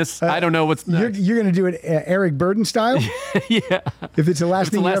business. I don't know what's next. You're going to do it Eric Burden style? Yeah. If it's the last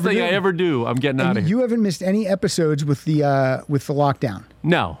It's the thing last you ever thing do? I ever do. I'm getting out And of here. you haven't missed any episodes with the lockdown.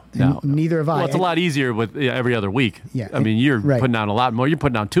 No. Neither have I. Well, it's a lot easier with every other week. Yeah. I mean, you're Right. putting on a lot more. You're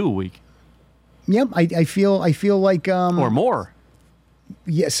putting on 2 a week Yep, I feel like or more.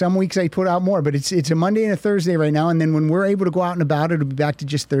 yeah, some weeks I put out more, but it's a Monday and a Thursday right now, and then when we're able to go out and about, it'll be back to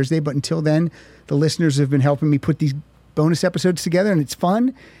just Thursday. But until then, the listeners have been helping me put these bonus episodes together, and it's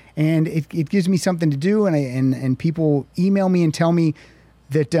fun, and it gives me something to do, and people email me and tell me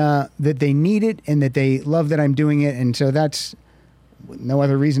that they need it and that they love that I'm doing it, and so that's no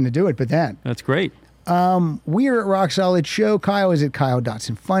other reason to do it but that. That's great. We're at Rock Solid Show. Kyle is at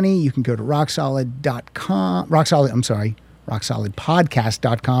Kyle.Funny. You can go to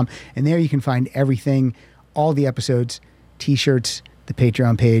rocksolidpodcast.com, and there you can find everything, all the episodes, t-shirts, the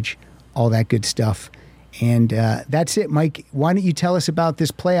Patreon page, all that good stuff. And that's it, Mike. Why don't you tell us about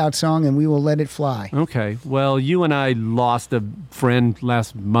this play-out song, and we will let it fly. Okay. Well, you and I lost a friend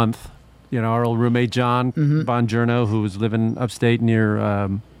last month. Our old roommate, John Bongiorno, who was living upstate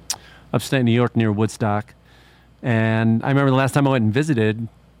New York near Woodstock. And I remember the last time I went and visited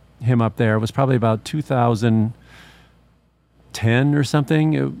him up there was probably about 2010 or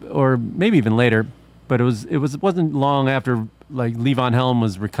something, or maybe even later. But it wasn't long after Lee Von Helm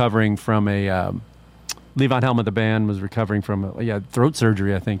was recovering from Lee Von Helm of the band was recovering from throat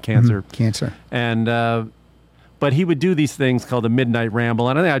surgery, I think, cancer. Cancer. And but he would do these things called the Midnight Ramble,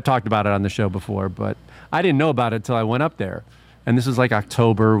 and I think I talked about it on the show before, but I didn't know about it until I went up there. And this was like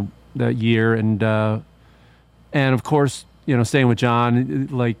October that year, and of course, staying with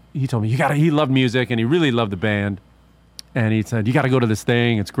John, he told me he loved music and he really loved the band, and he said, you got to go to this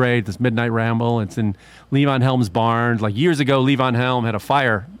thing. It's great. This Midnight Ramble. It's in Lee Von Helm's barn. Years ago, Lee Von Helm had a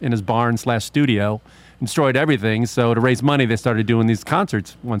fire in his barn/studio, destroyed everything. So to raise money, they started doing these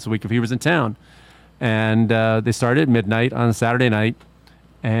concerts once a week if he was in town. And they started at midnight on a Saturday night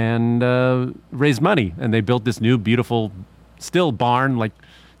and raised money. And they built this new, beautiful, still barn,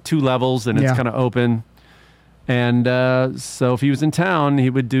 2 levels, and it's kind of open. And so if he was in town,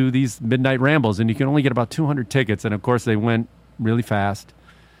 he would do these midnight rambles, and you can only get about 200 tickets. And of course, they went really fast.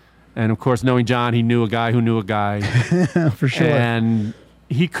 And of course, knowing John, he knew a guy who knew a guy. For sure. And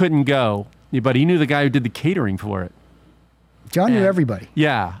he couldn't go, but he knew the guy who did the catering for it. John knew everybody.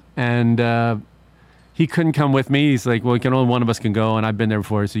 Yeah. And he couldn't come with me. He's like, well, only one of us can go, and I've been there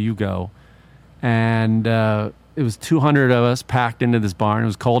before, so you go. And it was 200 of us packed into this barn. It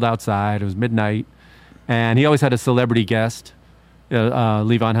was cold outside. It was midnight. And he always had a celebrity guest.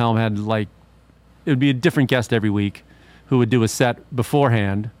 Lee Von Helm had it would be a different guest every week who would do a set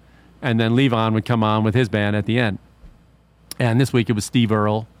beforehand, and then Lee Von would come on with his band at the end. And this week it was Steve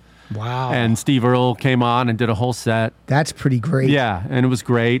Earle. Wow. And Steve Earle came on and did a whole set. That's pretty great. Yeah, and it was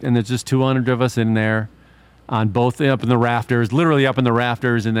great. And there's just 200 of us in there on both up in the rafters, literally up in the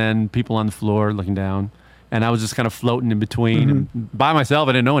rafters, and then people on the floor looking down. And I was just kind of floating in between. And by myself.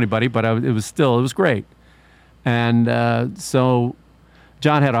 I didn't know anybody, but it was great. And so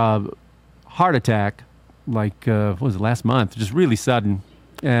John had a heart attack, what was it, last month, just really sudden.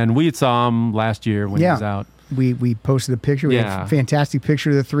 And we saw him last year when he was out. We posted a picture. We had a fantastic picture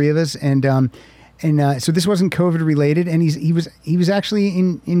of the 3 of us, and so this wasn't COVID related, and he was actually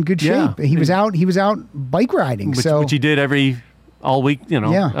in good shape. Yeah. He was out bike riding, which he did all week.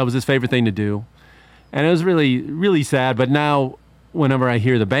 Yeah. That was his favorite thing to do, and it was really, really sad. But now, whenever I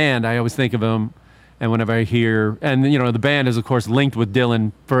hear the band, I always think of him, and whenever I hear, and the band is of course linked with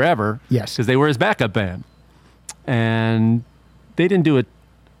Dylan forever. Yes, because they were his backup band, and they didn't do it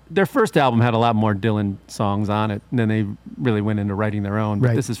their first album had a lot more Dylan songs on it, and then they really went into writing their own. But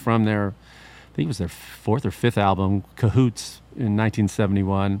Right. this is from their, I think it was their fourth or fifth album, Cahoots, in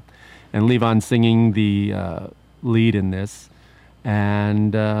 1971, and Levon singing the lead in this.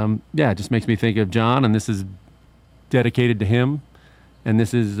 And it just makes me think of John, and this is dedicated to him, and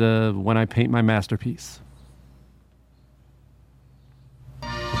this is When I Paint My Masterpiece.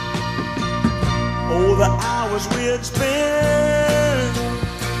 Oh, the hours we'd spend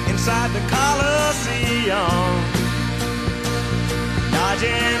inside the Coliseum,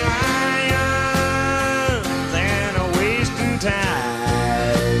 dodging lions and wasting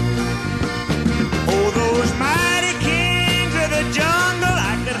time. Oh, those mighty kings of the jungle,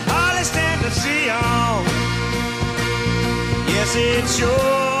 I could hardly stand to see 'em. Yes, it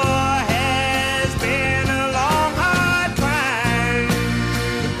sure has been a long, hard climb.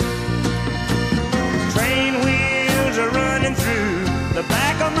 Train wheels are running through the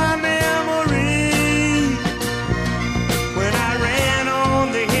back of my memory. When I ran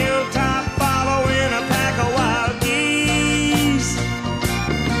on the hilltop following a pack of wild geese.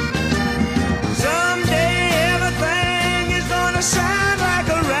 Someday everything is gonna sound like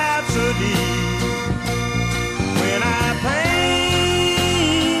a rhapsody. When I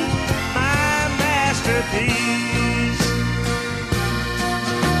paint my masterpiece.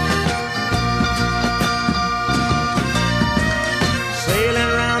 Sailing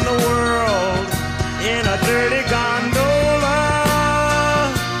around the world in a dirty gondola.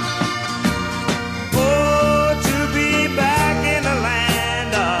 Oh, to be back in the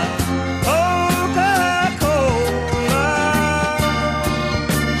land of Coca-Cola.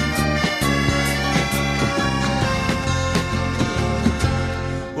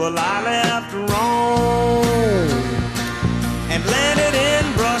 Well, I left Rome